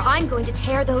up there, I'm going to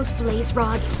tear those blaze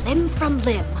rods limb from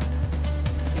limb.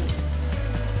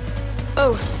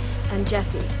 Oh, and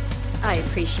Jesse, I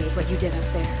appreciate what you did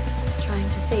up there. Trying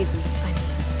to save me, I mean.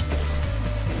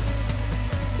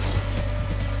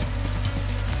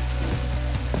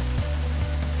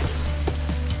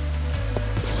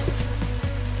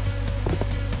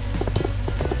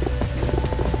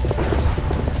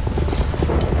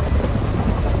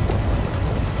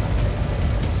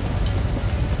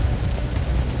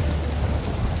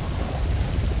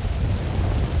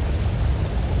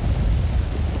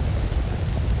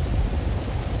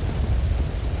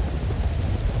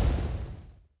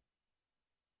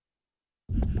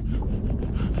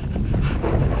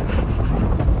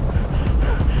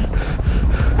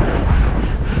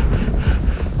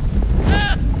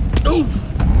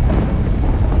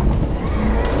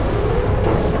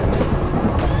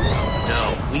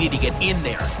 In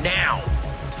there, now!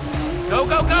 Go,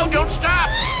 go, go! Don't stop!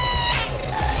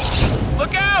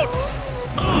 Look out!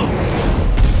 Oh.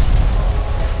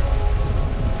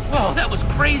 Whoa, that was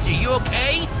crazy. You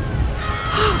okay?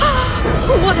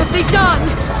 What have they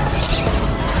done?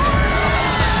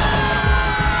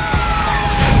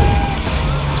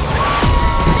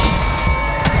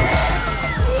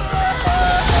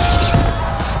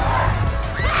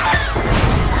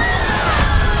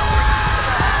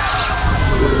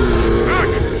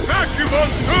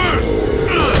 Monsters!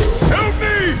 Help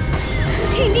me!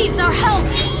 He needs our help!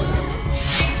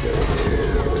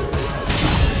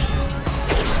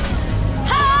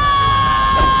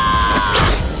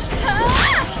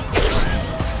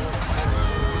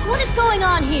 What is going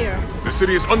on here? The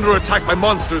city is under attack by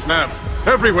monsters, ma'am.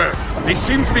 Everywhere. They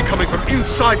seem to be coming from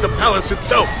inside the palace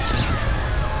itself.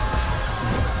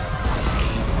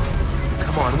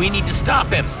 Come on, we need to stop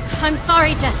him. I'm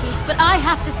sorry, Jesse, but I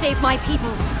have to save my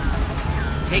people.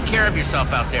 Take care of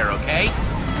yourself out there, okay?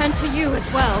 And to you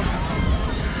as well.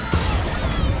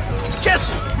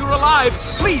 Jesse, you're alive!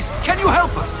 Please, can you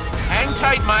help us? Hang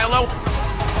tight, Milo.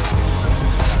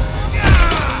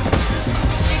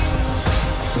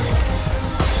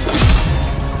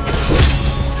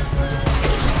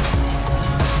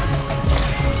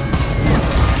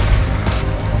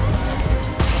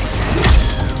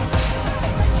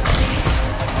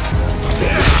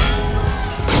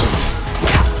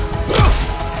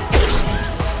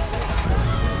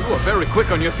 Very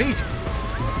quick on your feet.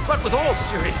 But with all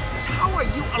seriousness, how are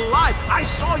you alive? I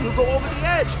saw you go over the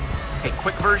edge. Okay,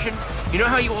 quick version. You know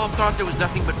how you all thought there was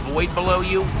nothing but void below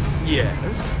you? Yes.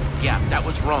 Yeah, that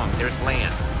was wrong. There's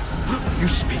land. You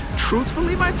speak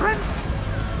truthfully, my friend?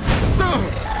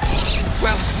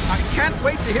 Well, I can't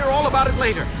wait to hear all about it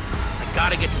later. I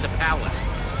gotta get to the palace.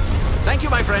 Thank you,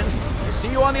 my friend. I'll see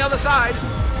you on the other side.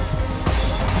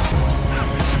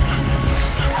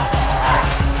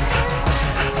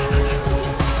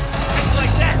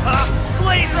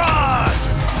 Blaze rods!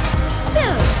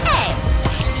 Boom! Hey!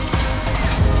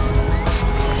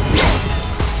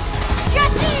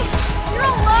 Jesse! You're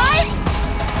alive?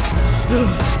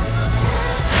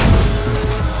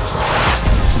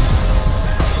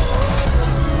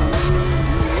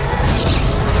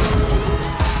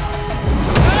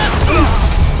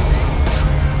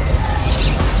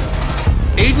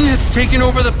 Aiden has taken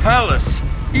over the palace.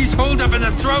 He's holed up in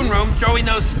the throne room throwing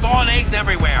those spawn eggs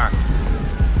everywhere.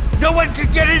 No one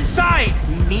can get inside!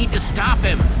 We need to stop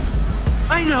him.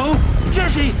 I know!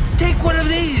 Jesse, take one of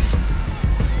these!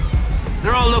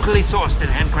 They're all locally sourced and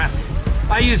handcrafted.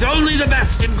 I use only the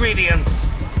best ingredients.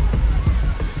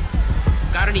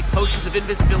 Got any potions of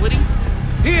invisibility?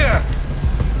 Here!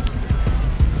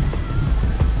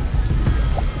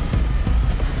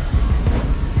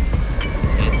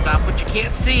 Can't stop what you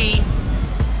can't see.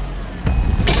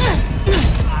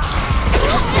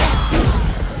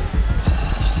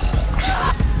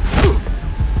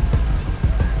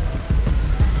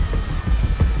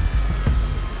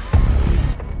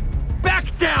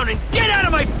 And get out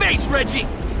of my face, Reggie!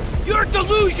 You're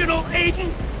delusional,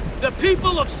 Aiden! The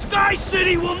people of Sky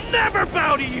City will never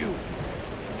bow to you!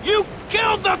 You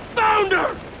killed the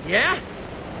founder! Yeah?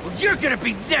 Well, you're gonna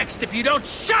be next if you don't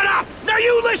shut up! Now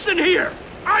you listen here!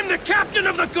 I'm the captain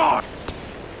of the guard!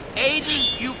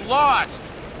 Aiden, you've lost!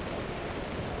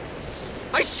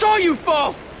 I saw you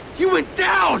fall! You went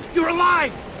down! You're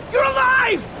alive! You're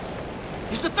alive!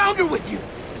 Is the founder with you?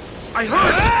 I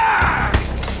heard... Ah!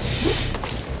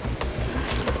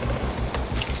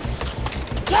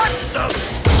 What the...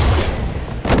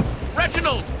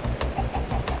 Reginald!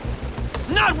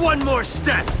 Not one more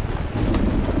step!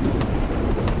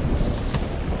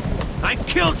 I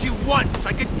killed you once!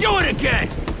 I could do it again!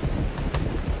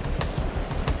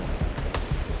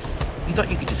 You thought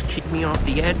you could just kick me off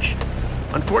the edge?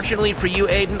 Unfortunately for you,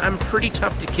 Aiden, I'm pretty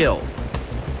tough to kill.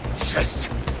 Just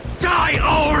Die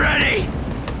already!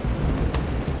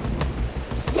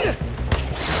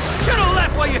 Should've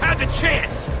left while you had the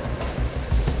chance!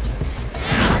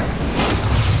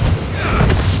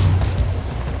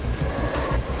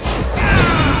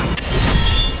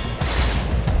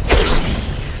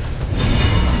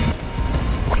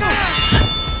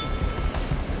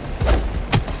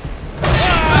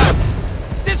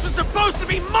 This was supposed to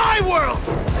be my world!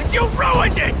 And you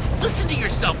ruined it! Listen to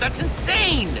yourself, that's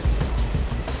insane!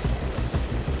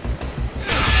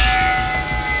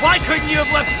 Why couldn't you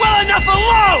have left well enough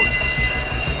alone?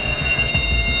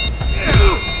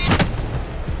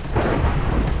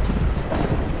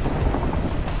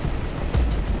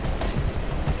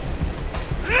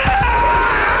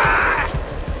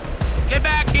 Get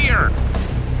back here!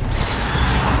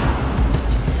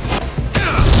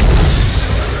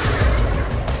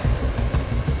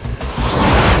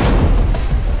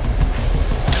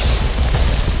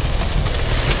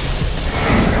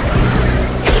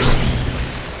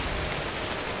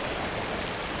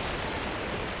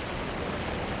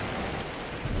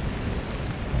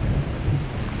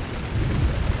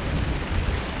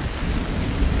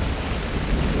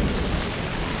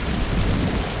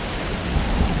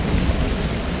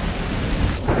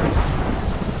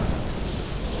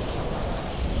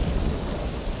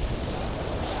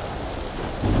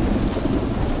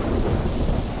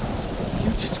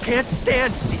 Can't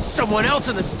stand to see someone else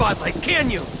in the spotlight, can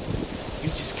you? You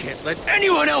just can't let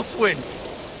anyone else win!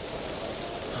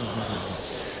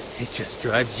 Oh, it just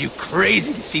drives you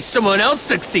crazy to see someone else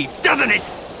succeed, doesn't it?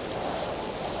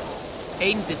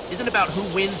 Aiden, this isn't about who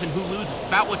wins and who loses, it's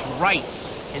about what's right.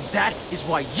 And that is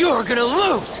why you're gonna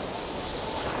lose!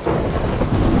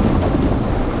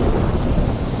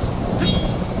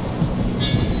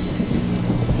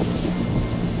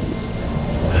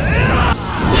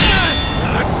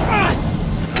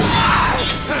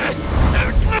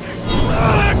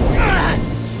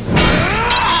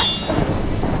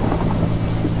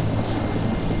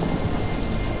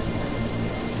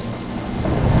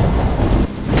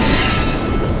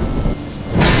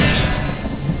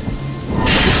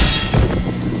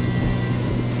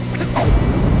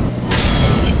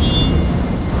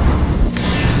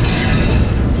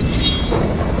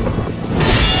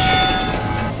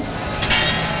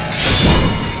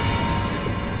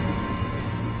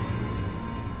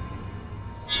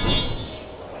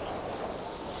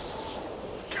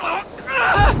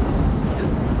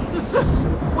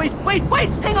 Wait!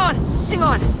 Hang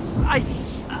on!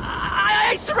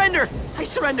 I surrender! I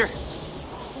surrender!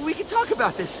 We can talk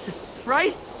about this,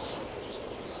 right?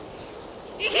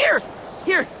 Here!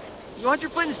 You want your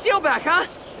flint and steel back, huh?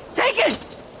 Take it!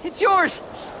 It's yours!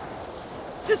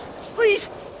 Just, please,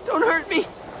 don't hurt me!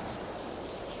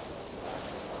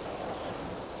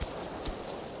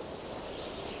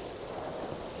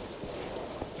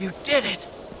 You did it!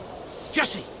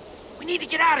 Jesse, we need to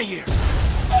get out of here!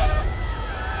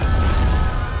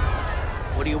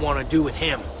 What do you want to do with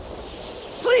him?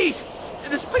 Please!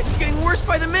 This place is getting worse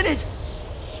by the minute!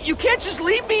 You can't just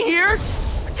leave me here!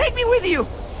 Take me with you!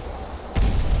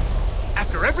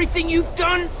 After everything you've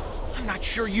done, I'm not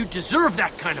sure you deserve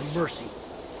that kind of mercy.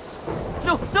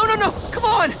 No! Come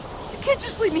on! You can't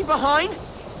just leave me behind!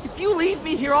 If you leave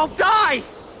me here, I'll die!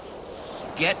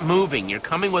 Get moving. You're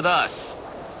coming with us.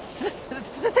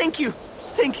 Thank you,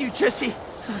 Jesse.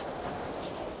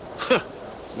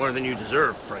 More than you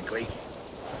deserve, frankly.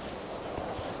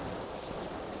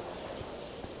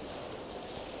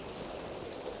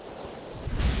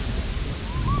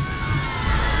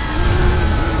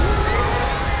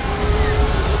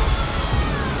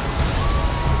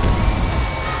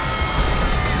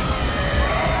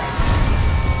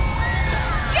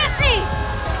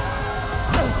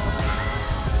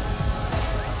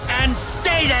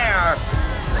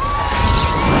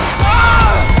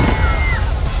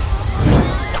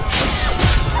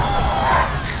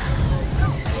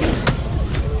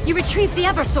 Retrieve the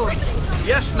Eversource.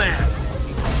 Yes, ma'am.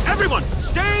 Everyone,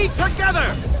 stay together!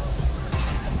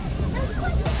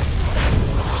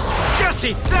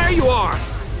 Jesse, there you are!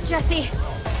 Jesse,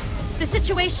 the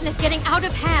situation is getting out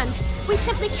of hand. We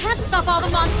simply can't stop all the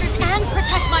monsters and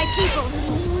protect my people.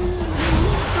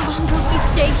 The longer we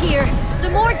stay here, the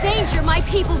more danger my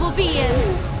people will be in.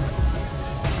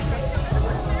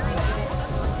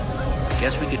 I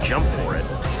guess we could jump for it.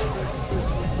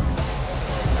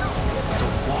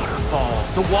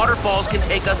 The waterfalls can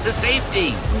take us to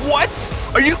safety. What?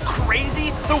 Are you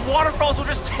crazy? The waterfalls will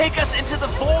just take us into the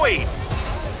void.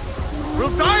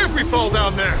 We'll die if we fall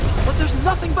down there. But there's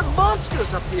nothing but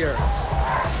monsters up here.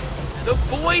 The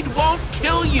void won't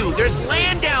kill you. There's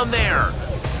land down there.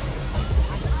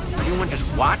 Are everyone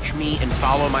just watch me and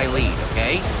follow my lead,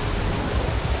 okay?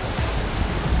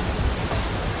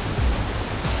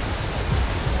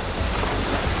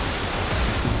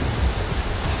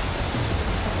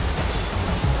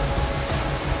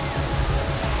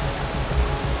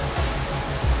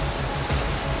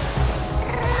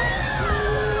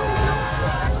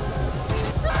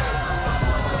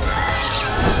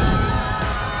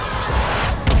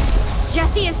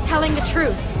 Jesse is telling the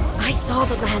truth. I saw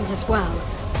the land as well.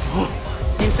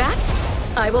 In fact,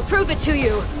 I will prove it to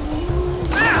you.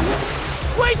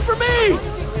 Ah! Wait for me!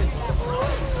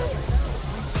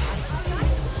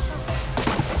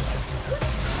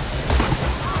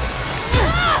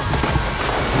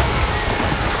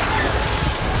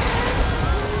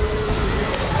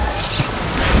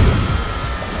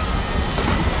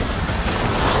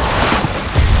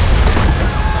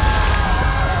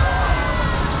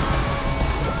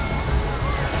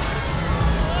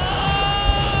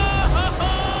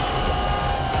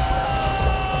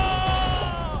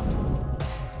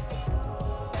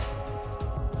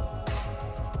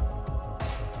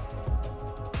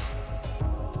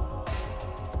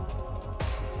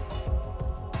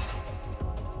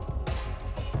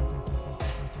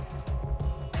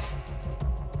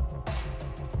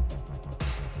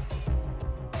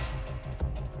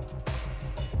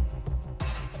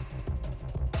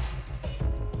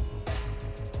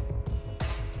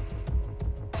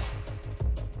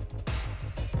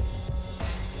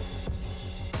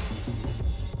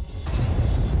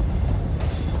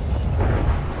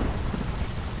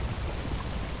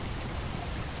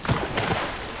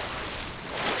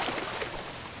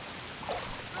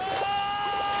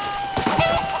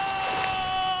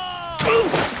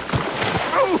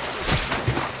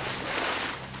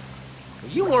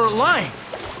 You weren't lying.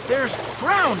 There's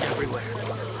ground everywhere.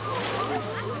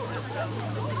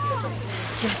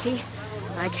 Jesse,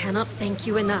 I cannot thank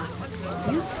you enough.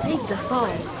 You've saved us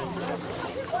all.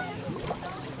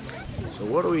 So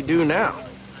what do we do now?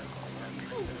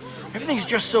 Everything's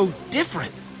just so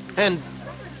different and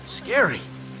scary.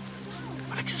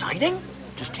 But exciting?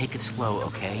 Just take it slow,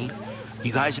 okay?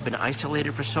 You guys have been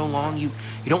isolated for so long, you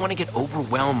don't want to get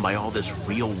overwhelmed by all this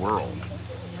real world.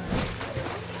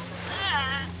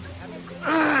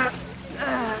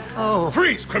 Oh.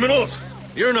 Freeze, criminals!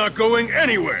 You're not going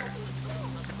anywhere!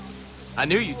 I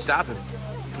knew you'd stop him.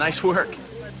 Nice work.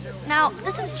 Now,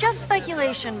 this is just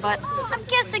speculation, but I'm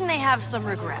guessing they have some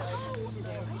regrets.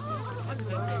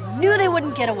 Knew they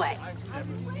wouldn't get away.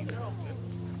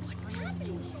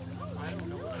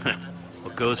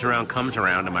 What goes around comes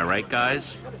around, am I right,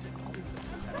 guys?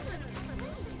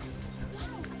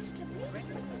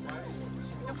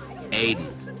 Aiden.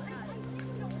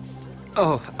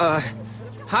 Oh,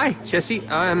 hi, Jesse.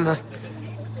 I'm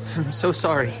so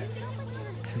sorry.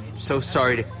 I'm so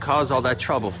sorry to cause all that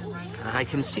trouble. I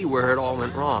can see where it all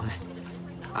went wrong.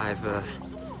 I've,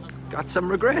 got some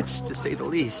regrets, to say the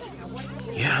least.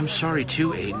 Yeah, I'm sorry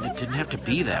too, Aiden. It didn't have to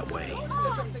be that way.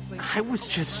 I was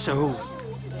just so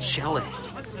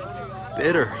jealous,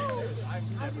 bitter.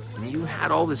 And you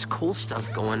had all this cool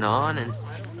stuff going on,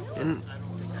 and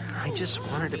I just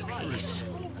wanted a peace.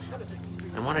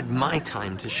 I wanted my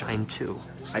time to shine too.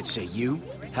 I'd say you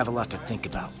have a lot to think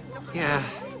about. Yeah,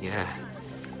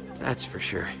 that's for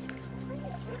sure.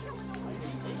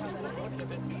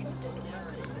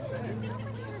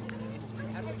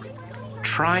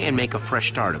 Try and make a fresh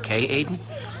start, okay, Aiden?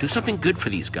 Do something good for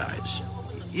these guys.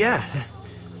 Yeah,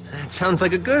 that sounds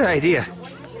like a good idea.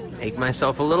 Make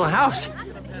myself a little house.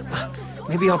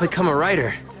 Maybe I'll become a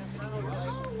writer.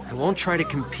 I won't try to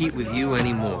compete with you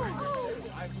anymore.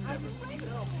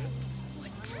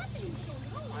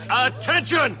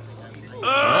 Attention!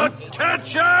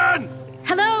 Attention!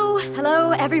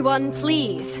 Hello, everyone,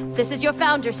 please. This is your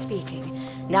founder speaking.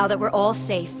 Now that we're all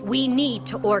safe, we need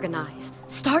to organize.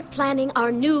 Start planning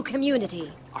our new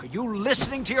community. Are you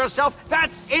listening to yourself?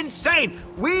 That's insane!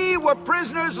 We were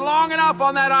prisoners long enough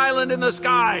on that island in the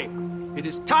sky. It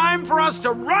is time for us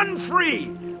to run free.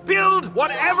 Build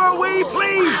whatever we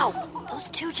please. Wow, those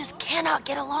two just cannot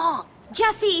get along.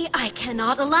 Jesse, I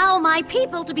cannot allow my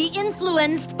people to be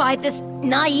influenced by this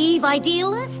naive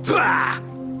idealist. Bah!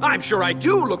 I'm sure I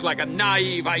do look like a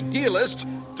naive idealist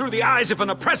through the eyes of an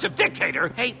oppressive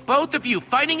dictator. Hey, both of you,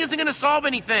 fighting isn't gonna solve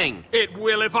anything. It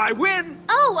will if I win.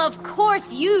 Oh, of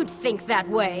course you'd think that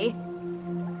way.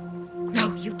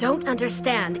 No, you don't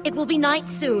understand. It will be night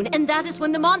soon, and that is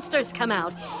when the monsters come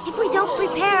out. If we don't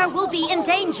prepare, we'll be in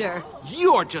danger.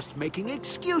 You're just making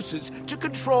excuses to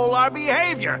control our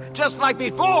behavior, just like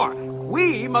before.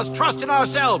 We must trust in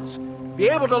ourselves, be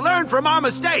able to learn from our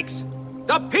mistakes.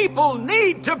 The people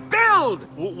need to build!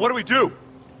 What do we do?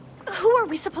 Who are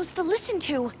we supposed to listen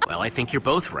to? Well, I think you're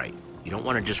both right. You don't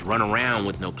want to just run around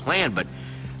with no plan, but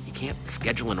you can't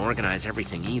schedule and organize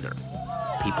everything either.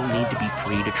 People need to be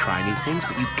free to try new things,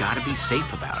 but you've got to be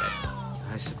safe about it.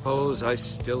 I suppose I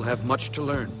still have much to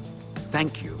learn.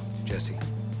 Thank you, Jesse.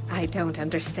 I don't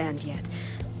understand yet,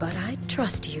 but I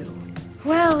trust you.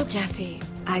 Well, Jesse,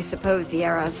 I suppose the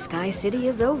era of Sky City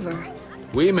is over.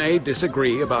 We may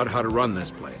disagree about how to run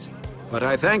this place, but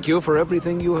I thank you for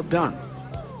everything you have done.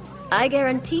 I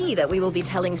guarantee that we will be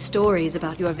telling stories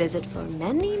about your visit for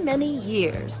many, many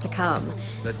years to come.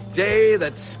 The day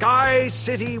that Sky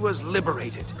City was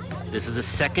liberated. This is a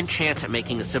second chance at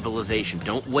making a civilization.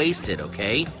 Don't waste it,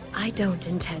 okay? I don't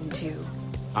intend to.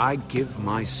 I give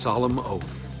my solemn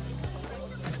oath.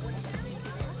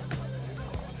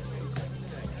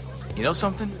 You know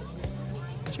something?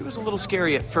 She was a little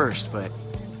scary at first, but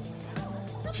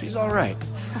she's all right.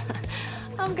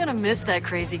 I'm gonna miss that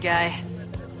crazy guy.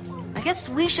 I guess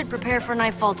we should prepare for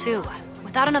nightfall too.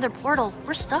 Without another portal,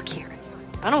 we're stuck here.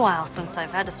 Been a while since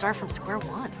I've had to start from square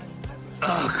one.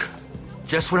 Ugh.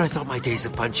 Just when I thought my days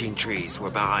of punching trees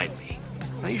were behind me.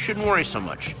 Now, you shouldn't worry so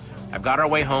much. I've got our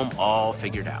way home all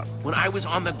figured out. When I was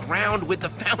on the ground with the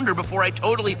Founder before I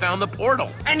totally found the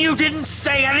portal. And you didn't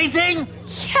say anything?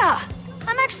 Yeah,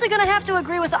 I'm actually gonna have to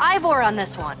agree with Ivor on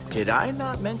this one. Did I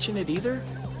not mention it either?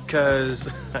 'Cause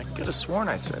I could have sworn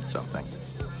I said something.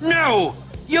 No!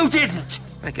 You didn't!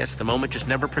 I guess the moment just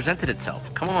never presented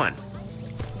itself. Come on.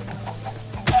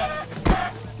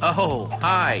 Oh,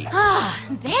 hi. Ah,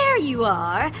 there you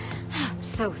are. I'm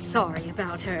so sorry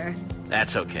about her.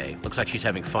 That's okay. Looks like she's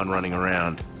having fun running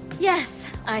around. Yes,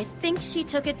 I think she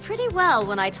took it pretty well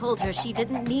when I told her she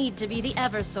didn't need to be the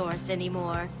Eversource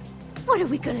anymore. What are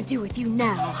we gonna do with you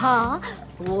now, huh?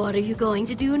 What are you going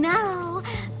to do now?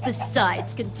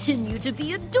 Besides, continue to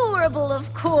be adorable,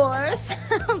 of course.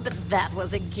 But that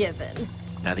was a given.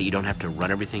 Now that you don't have to run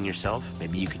everything yourself,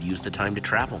 maybe you could use the time to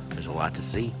travel. There's a lot to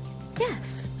see.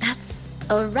 Yes, that's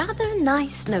a rather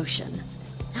nice notion.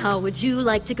 How would you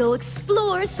like to go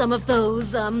explore some of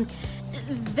those,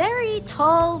 very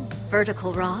tall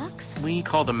vertical rocks? We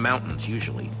call them mountains,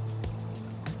 usually.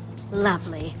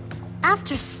 Lovely.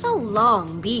 After so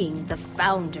long being the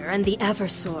Founder and the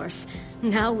Eversource,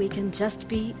 now we can just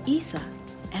be Isa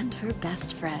and her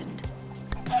best friend,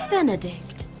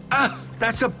 Benedict. Ah,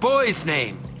 that's a boy's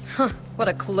name. Huh, what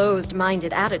a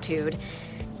closed-minded attitude.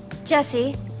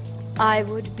 Jesse, I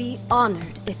would be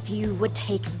honored if you would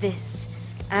take this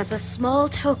as a small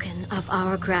token of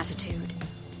our gratitude.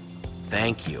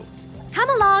 Thank you.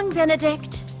 Come along,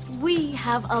 Benedict. We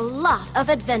have a lot of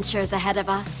adventures ahead of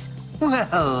us.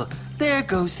 Well, there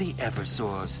goes the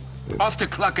Eversource. Off to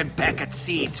cluck and peck at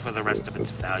seeds for the rest of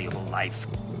its valuable life.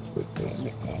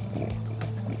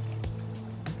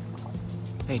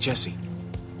 Hey, Jesse.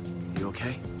 You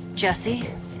okay? Jesse?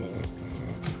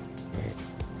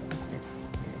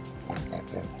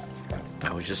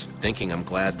 I was just thinking I'm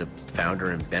glad the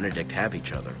Founder and Benedict have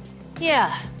each other.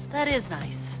 Yeah, that is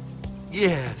nice.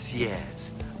 Yes,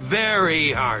 yes. Very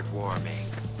heartwarming.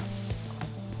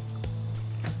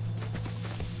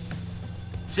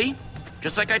 See?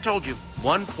 Just like I told you.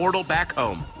 One portal back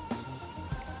home.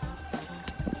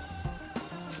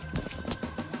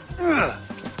 Ugh.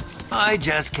 I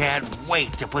just can't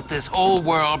wait to put this whole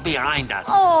world behind us.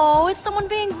 Oh, is someone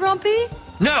being grumpy?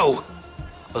 No!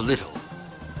 A little.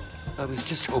 I was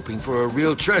just hoping for a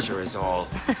real treasure is all.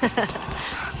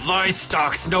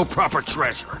 Livestock's no proper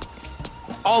treasure.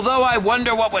 Although I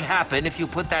wonder what would happen if you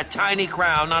put that tiny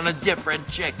crown on a different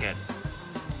chicken.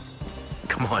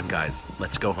 Come on, guys.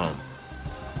 Let's go home.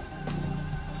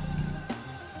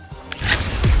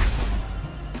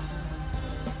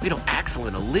 We had Axel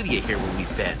and Olivia here when we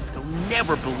fed. They'll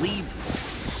never believe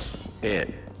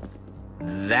it.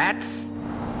 That's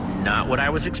not what I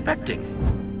was expecting.